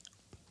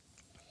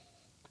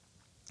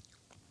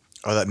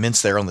 Oh, that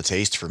mint's there on the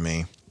taste for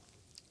me.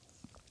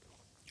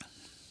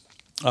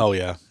 Oh,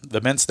 yeah.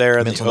 The mint's there.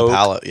 And Mint the on oak, the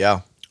palate,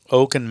 yeah.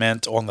 Oak and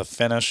mint on the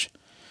finish.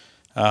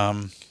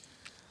 So...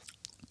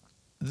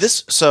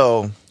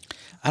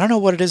 I don't know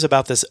what it is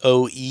about this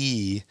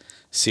OE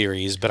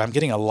series, but I'm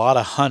getting a lot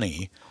of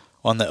honey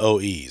on the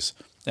OEs.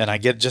 And I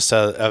get just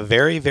a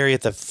very, very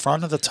at the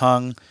front of the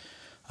tongue,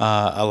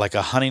 like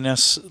a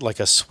honeyness, like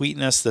a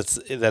sweetness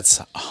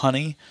that's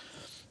honey.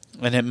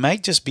 And it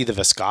might just be the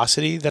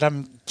viscosity that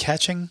I'm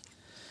catching,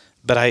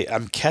 but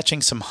I'm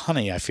catching some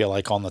honey, I feel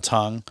like, on the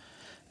tongue.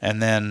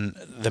 And then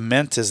the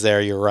mint is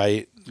there, you're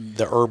right,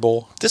 the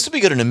herbal. This would be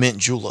good in a mint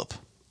julep.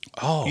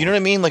 Oh. You know what I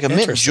mean? Like a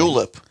mint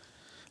julep.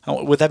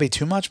 Oh, would that be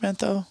too much mint,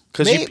 though?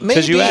 Because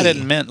Maybe. you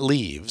added mint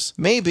leaves.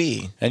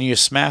 Maybe. And you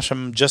smash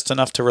them just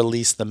enough to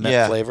release the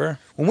mint flavor.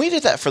 When we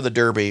did that for the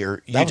Derby,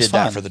 or you did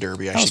that for the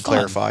Derby, I should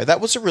clarify.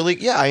 That was a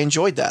really, I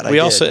enjoyed that.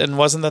 And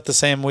wasn't that the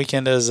same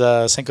weekend as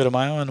Cinco de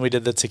Mayo, and we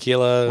did the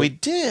tequila? We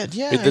did,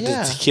 yeah. We did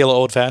the tequila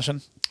old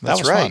fashioned.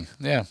 That's right. Fun.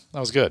 Yeah, that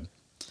was good.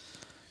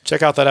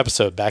 Check out that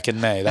episode back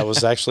in May. That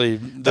was actually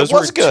those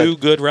were two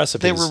good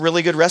recipes. They were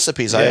really good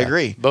recipes. I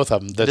agree. Both of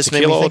them. The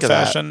tequila old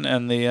fashioned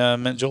and the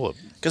mint julep.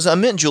 Because a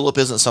mint julep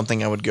isn't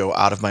something I would go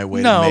out of my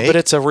way to make. No, but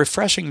it's a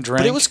refreshing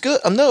drink. But it was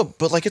good.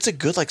 But like it's a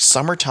good like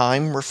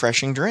summertime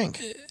refreshing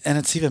drink. And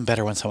it's even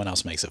better when someone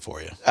else makes it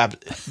for you.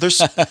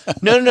 There's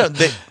no.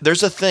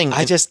 There's a thing.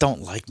 I just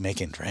don't like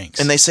making drinks.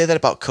 And they say that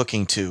about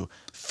cooking too.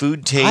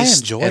 Food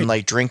taste and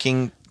like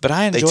drinking. But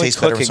I enjoy taste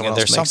cooking, and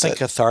there's something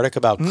cathartic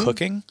about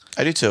cooking.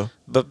 I do too.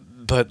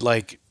 But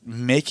like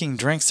making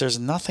drinks, there's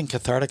nothing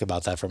cathartic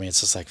about that for me. It's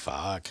just like,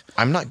 fuck.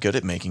 I'm not good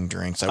at making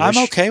drinks. I'm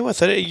okay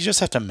with it. You just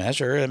have to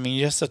measure. I mean,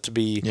 you just have to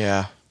be...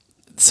 Yeah.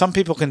 Some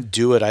people can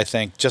do it, I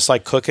think. Just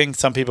like cooking,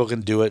 some people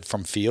can do it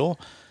from feel.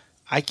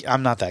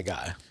 I'm not that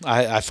guy.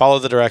 I follow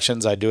the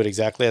directions. I do it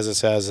exactly as it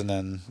says, and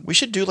then... We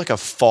should do like a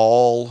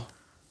fall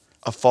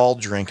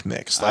drink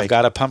mix. I've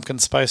got a pumpkin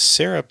spice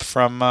syrup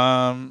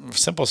from...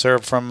 simple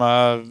syrup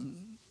from...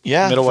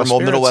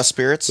 Middle West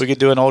Spirits. We could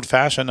do an old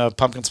fashioned, a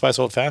pumpkin spice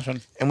old fashioned,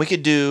 and we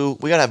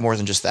gotta have more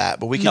than just that.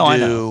 But we could I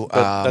know.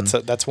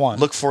 That's one.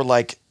 Look for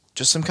like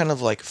just some kind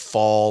of like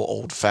fall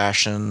old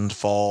fashioned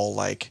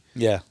like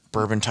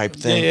bourbon type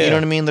thing. You know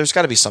what I mean? There's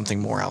got to be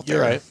something more out there.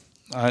 You're right.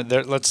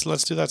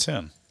 Let's do that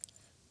soon.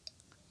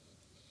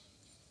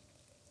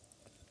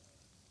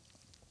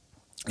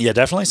 Yeah,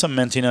 definitely some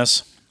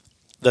mintiness.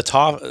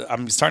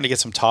 I'm starting to get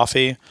some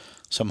toffee,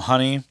 some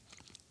honey,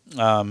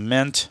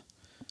 mint.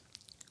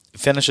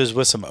 Finishes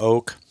with some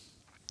oak.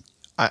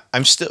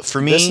 I'm still,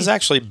 for me... This is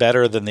actually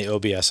better than the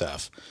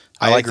OBSF.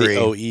 I like agree.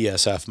 The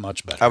OESF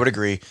much better. I would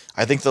agree.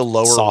 I think the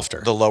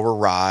lower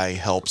rye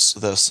helps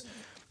this.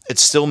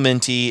 It's still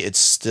minty. It's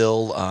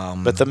still...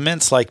 but the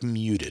mint's like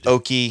muted.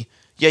 Oaky.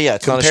 Yeah.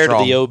 It's compared not as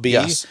strong. To the OB,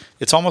 yes.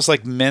 It's almost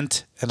like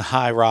mint and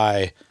high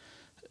rye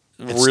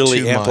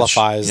really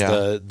amplifies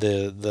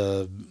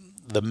the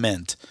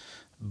mint.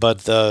 But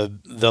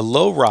the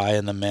low rye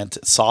in the mint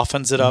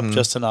softens it up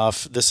just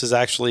enough. This is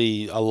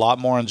actually a lot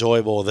more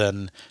enjoyable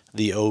than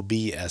the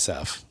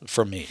OBSF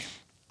for me.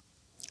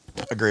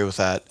 Agree with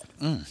that.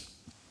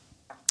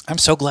 I'm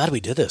so glad we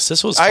did this.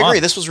 This was fun. I agree.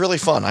 This was really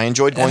fun. I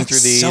enjoyed going through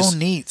these. So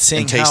neat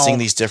seeing and tasting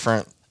these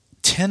different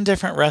 10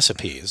 different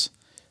recipes,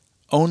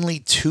 only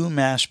 2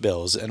 mash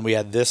bills, and we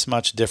had this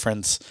much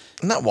difference.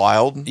 Isn't that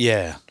wild?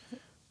 Yeah.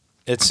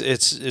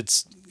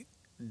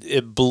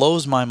 It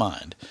blows my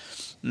mind.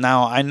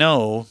 Now, I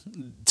know,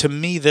 to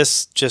me,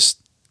 this just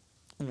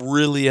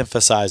really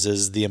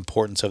emphasizes the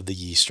importance of the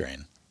yeast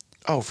strain.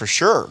 Oh, for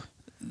sure.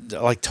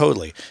 Like,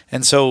 totally.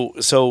 And so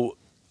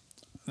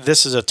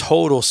this is a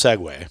total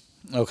segue.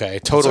 Okay,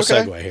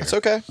 segue here. It's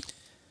okay.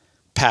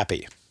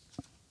 Pappy.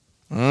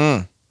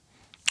 I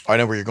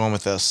know where you're going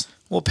with this.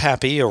 Well,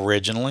 Pappy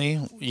originally,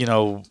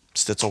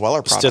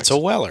 Stitzel-Weller product.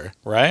 Stitzel-Weller,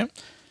 right?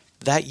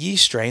 That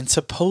yeast strain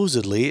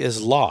supposedly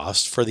is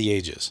lost for the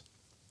ages.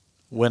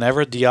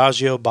 Whenever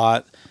Diageo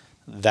bought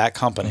that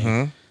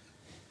company,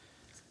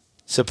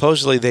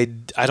 supposedly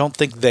I don't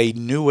think they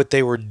knew what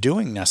they were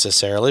doing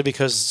necessarily,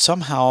 because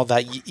somehow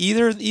that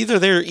either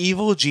they're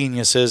evil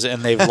geniuses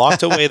and they've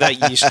locked away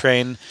that yeast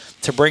strain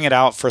to bring it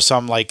out for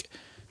some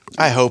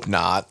I hope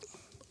not.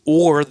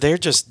 Or they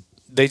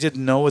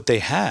didn't know what they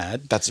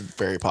had. That's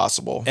very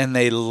possible. And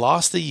they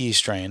lost the yeast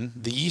strain.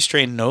 The yeast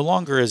strain no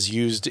longer is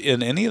used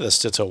in any of the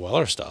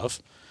Stitzel-Weller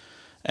stuff.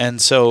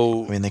 And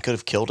so... I mean, they could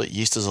have killed it.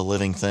 Yeast is a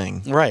living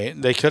thing. Right.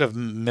 They could have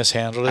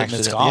mishandled it, and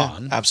it's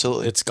gone. Yeah,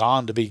 absolutely. It's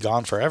gone to be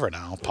gone forever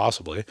now,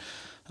 possibly.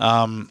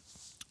 But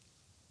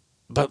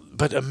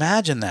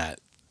imagine that.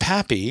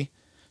 Pappy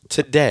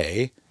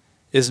today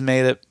is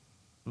made at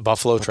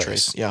Buffalo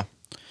Trace. Yeah.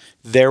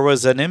 There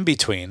was an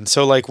in-between.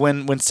 So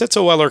when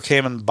Stitzel-Weller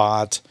came and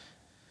bought...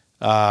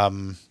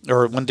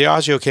 or when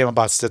Diageo came and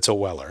bought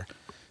Stitzel-Weller,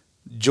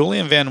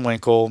 Julian Van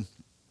Winkle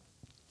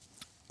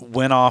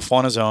went off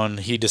on his own.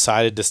 He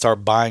decided to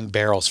start buying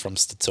barrels from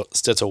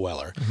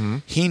Stitzel-Weller.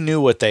 He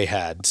knew what they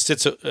had.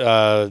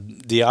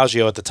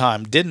 Diageo at the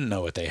time didn't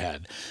know what they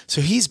had. So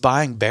he's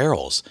buying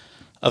barrels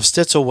of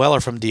Stitzel-Weller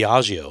from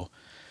Diageo,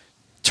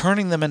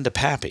 turning them into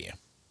Pappy.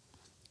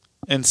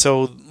 And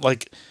so,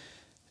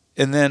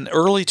 and then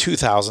early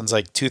 2000s,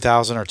 like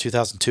 2000 or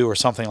 2002 or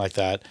something like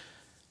that,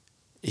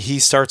 he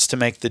starts to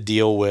make the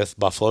deal with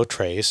Buffalo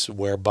Trace,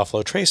 where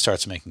Buffalo Trace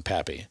starts making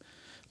Pappy.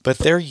 But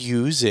they're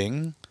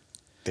using...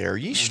 their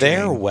yeast strain.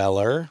 Their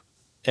Weller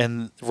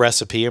and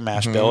recipe or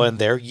mash bill and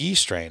their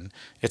yeast strain.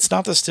 It's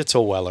not the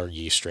Stitzel-Weller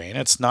yeast strain.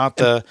 It's not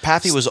the...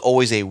 Pappy was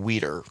always a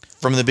wheater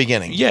from the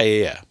beginning.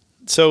 Yeah.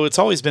 So it's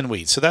always been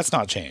wheat. So that's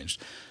not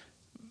changed.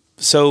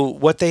 So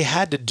what they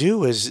had to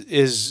do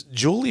is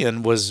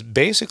Julian was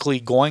basically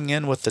going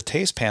in with the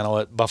taste panel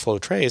at Buffalo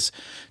Trace,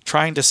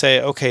 trying to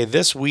say, okay,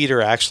 this wheater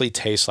actually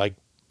tastes like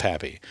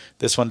Pappy.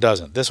 This one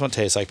doesn't. This one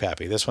tastes like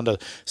Pappy. This one does.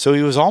 So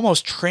he was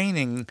almost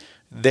training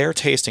their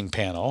tasting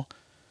panel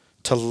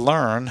to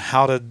learn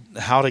how to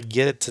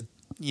get it to,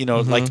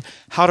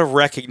 how to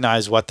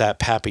recognize what that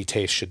Pappy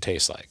taste should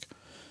taste like.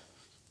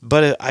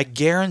 But I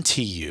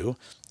guarantee you,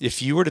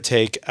 if you were to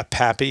take a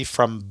Pappy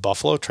from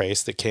Buffalo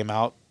Trace that came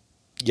out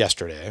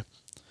yesterday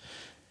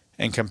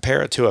and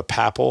compare it to a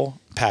Pappy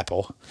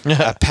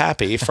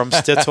from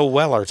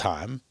Stitzel-Weller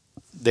time,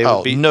 they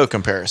would be no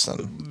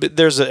comparison. But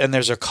there's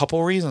a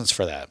couple reasons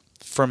for that.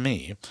 For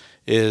me,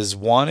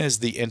 one is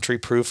the entry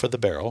proof of the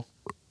barrel.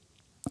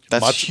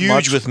 That's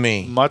huge with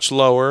me. Much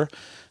lower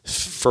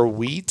for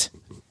wheat.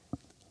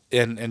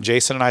 And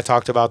Jason and I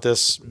talked about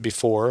this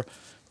before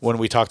when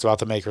we talked about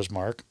the Maker's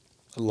Mark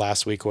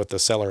last week with the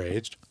cellar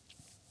aged.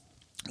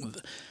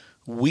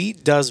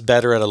 Wheat does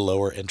better at a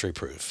lower entry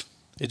proof.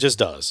 It just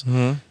does.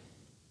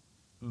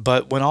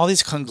 But when all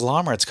these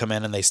conglomerates come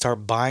in and they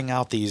start buying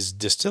out these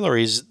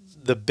distilleries,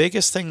 the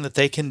biggest thing that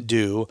they can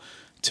do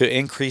to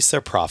increase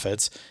their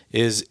profits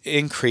is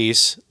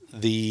increase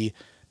the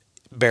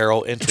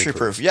barrel entry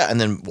proof. Yeah, and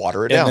then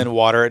water it down. And then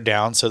water it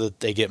down so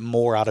that they get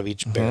more out of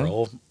each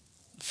barrel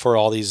for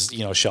all these,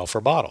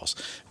 shelfer bottles,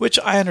 which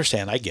I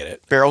understand. I get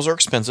it. Barrels are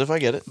expensive. I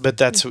get it. But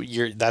that's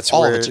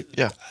all where of it,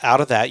 yeah.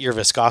 Out of that, your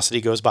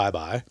viscosity goes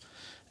bye-bye,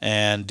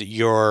 and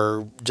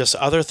your just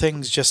other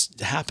things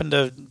just happen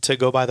to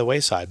go by the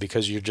wayside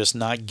because you're just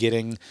not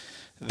getting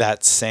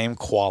that same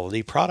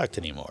quality product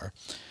anymore.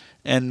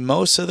 And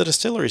most of the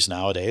distilleries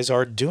nowadays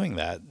are doing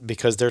that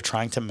because they're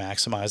trying to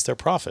maximize their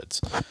profits.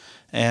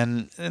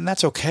 And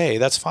that's okay.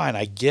 That's fine.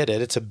 I get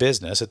it. It's a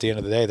business at the end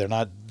of the day. They're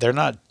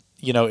not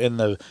in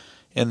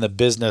the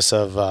business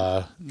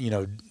of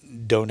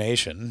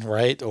donation,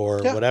 right? Or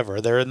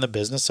whatever. They're in the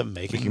business of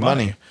making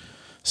money.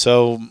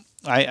 So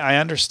I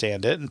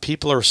understand it, and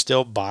people are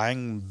still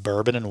buying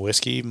bourbon and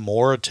whiskey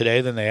more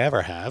today than they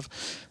ever have.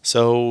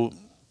 So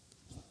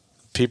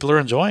people are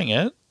enjoying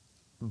it,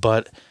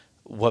 but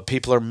what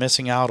people are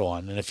missing out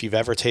on, and if you've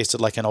ever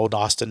tasted like an old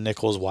Austin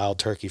Nichols Wild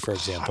Turkey, for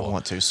example. I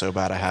want to so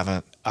bad. I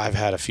haven't. I've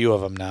had a few of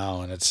them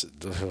now, and it's,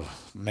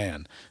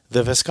 man,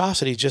 the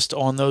viscosity just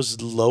on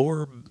those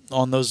lower,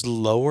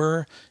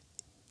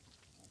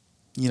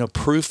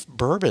 proof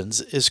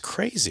bourbons is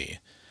crazy.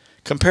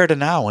 Compared to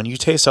now, when you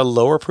taste a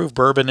lower proof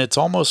bourbon, it's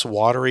almost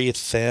watery,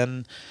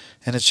 thin,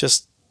 and it's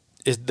just,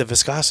 the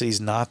viscosity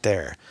is not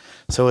there.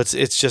 So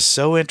it's just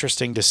so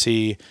interesting to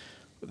see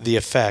the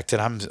effect,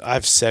 and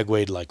I've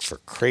segued like for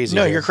crazy.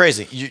 No, you're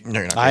crazy.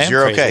 You're not crazy.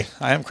 You're crazy. okay.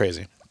 I am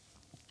crazy.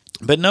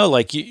 But no,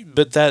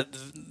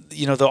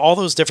 all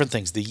those different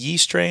things. The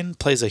yeast strain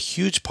plays a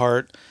huge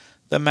part.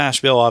 The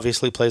mash bill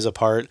obviously plays a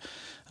part.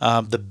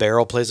 The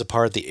barrel plays a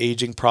part. The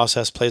aging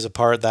process plays a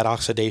part. That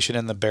oxidation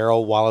in the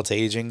barrel while it's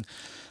aging.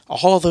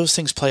 All of those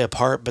things play a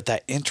part, but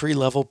that entry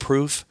level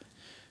proof,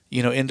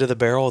 into the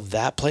barrel,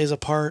 that plays a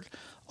part.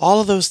 All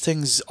of those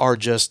things are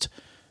just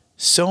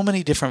so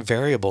many different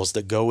variables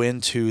that go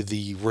into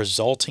the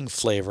resulting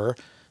flavor,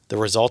 the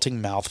resulting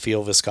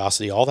mouthfeel,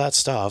 viscosity, all that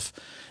stuff.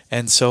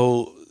 And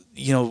so,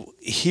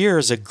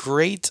 here's a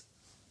great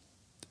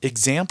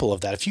example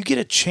of that. If you get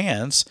a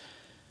chance,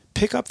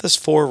 pick up this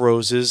Four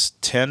Roses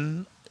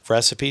 10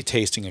 recipe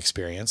tasting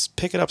experience.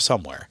 Pick it up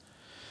somewhere.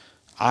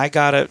 I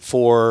got it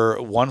for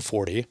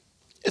 $140.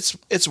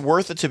 It's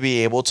worth it to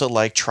be able to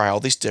like try all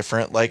these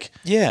different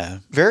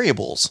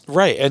variables.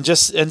 Right.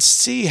 And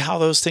see how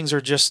those things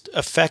are just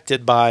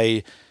affected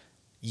by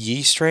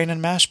yeast strain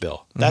and mash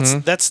bill.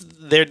 That's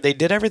they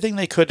did everything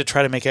they could to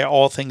try to make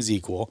all things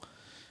equal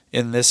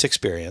in this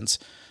experience.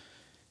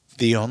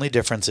 The only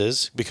difference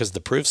is, because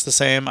the proof's the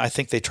same, I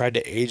think they tried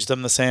to age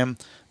them the same,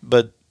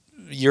 but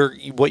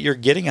what you're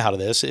getting out of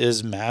this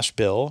is mash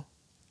bill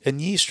and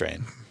yeast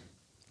strain.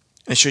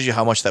 It shows you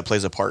how much that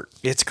plays a part.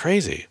 It's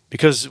crazy,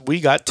 because we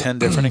got 10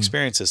 different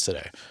experiences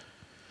today,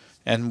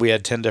 and we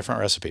had 10 different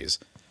recipes,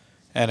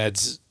 and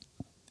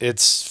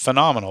it's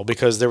phenomenal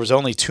because there was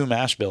only 2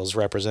 mash bills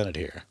represented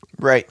here.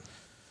 Right.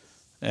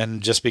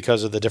 And just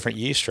because of the different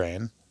yeast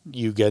strain,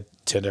 you get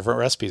 10 different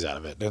recipes out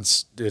of it.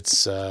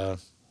 It's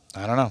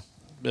I don't know.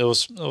 It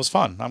was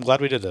fun. I'm glad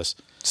we did this.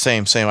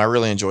 Same. I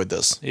really enjoyed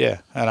this.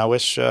 Yeah, and I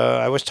wish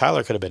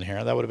Tyler could have been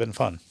here. That would have been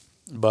fun.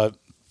 But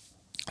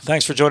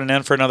thanks for joining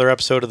in for another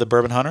episode of the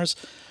Bourbon Hunters.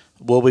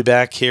 We'll be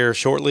back here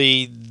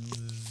shortly.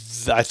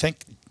 I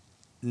think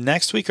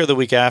next week or the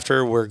week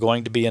after, we're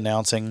going to be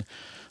announcing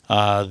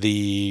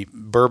the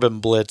Bourbon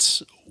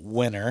Blitz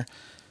winner.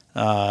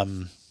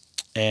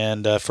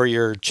 And for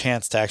your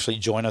chance to actually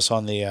join us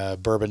on the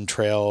Bourbon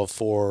Trail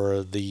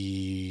for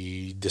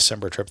the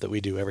December trip that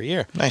we do every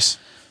year. Nice.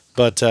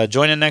 But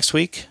join in next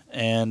week,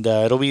 and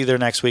it'll be either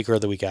next week or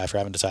the week after. I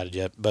haven't decided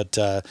yet.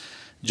 But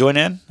join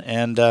in,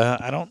 and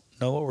I don't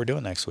know what we're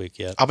doing next week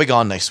yet. I'll be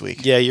gone next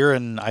week. Yeah, you're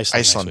in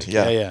Iceland next week.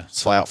 Yeah.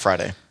 Fly out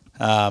Friday.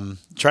 I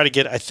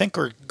think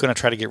we're going to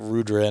try to get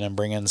Rudra in and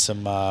bring in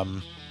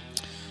some,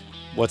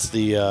 what's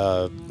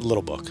the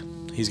little book?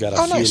 He's got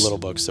a few little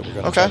books that we're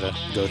going to try to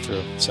go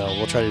through. So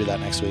we'll try to do that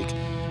next week.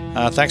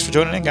 Thanks for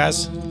joining in,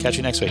 guys. Catch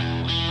you next week.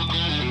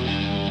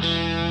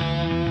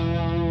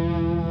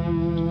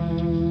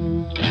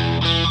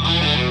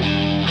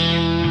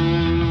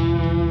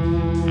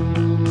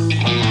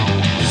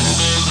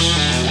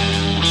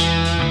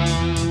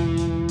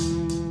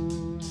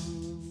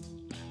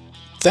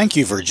 Thank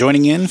you for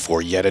joining in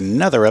for yet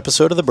another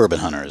episode of the Bourbon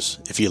Hunters.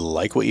 If you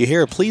like what you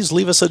hear, please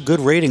leave us a good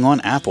rating on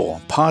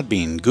Apple,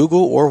 Podbean,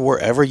 Google, or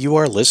wherever you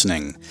are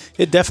listening.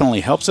 It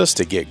definitely helps us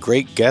to get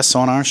great guests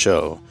on our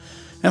show.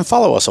 And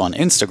follow us on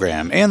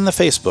Instagram and the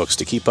Facebooks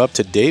to keep up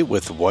to date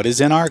with what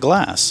is in our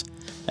glass.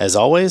 As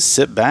always,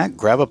 sit back,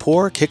 grab a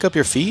pour, kick up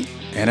your feet,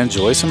 and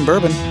enjoy some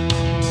bourbon.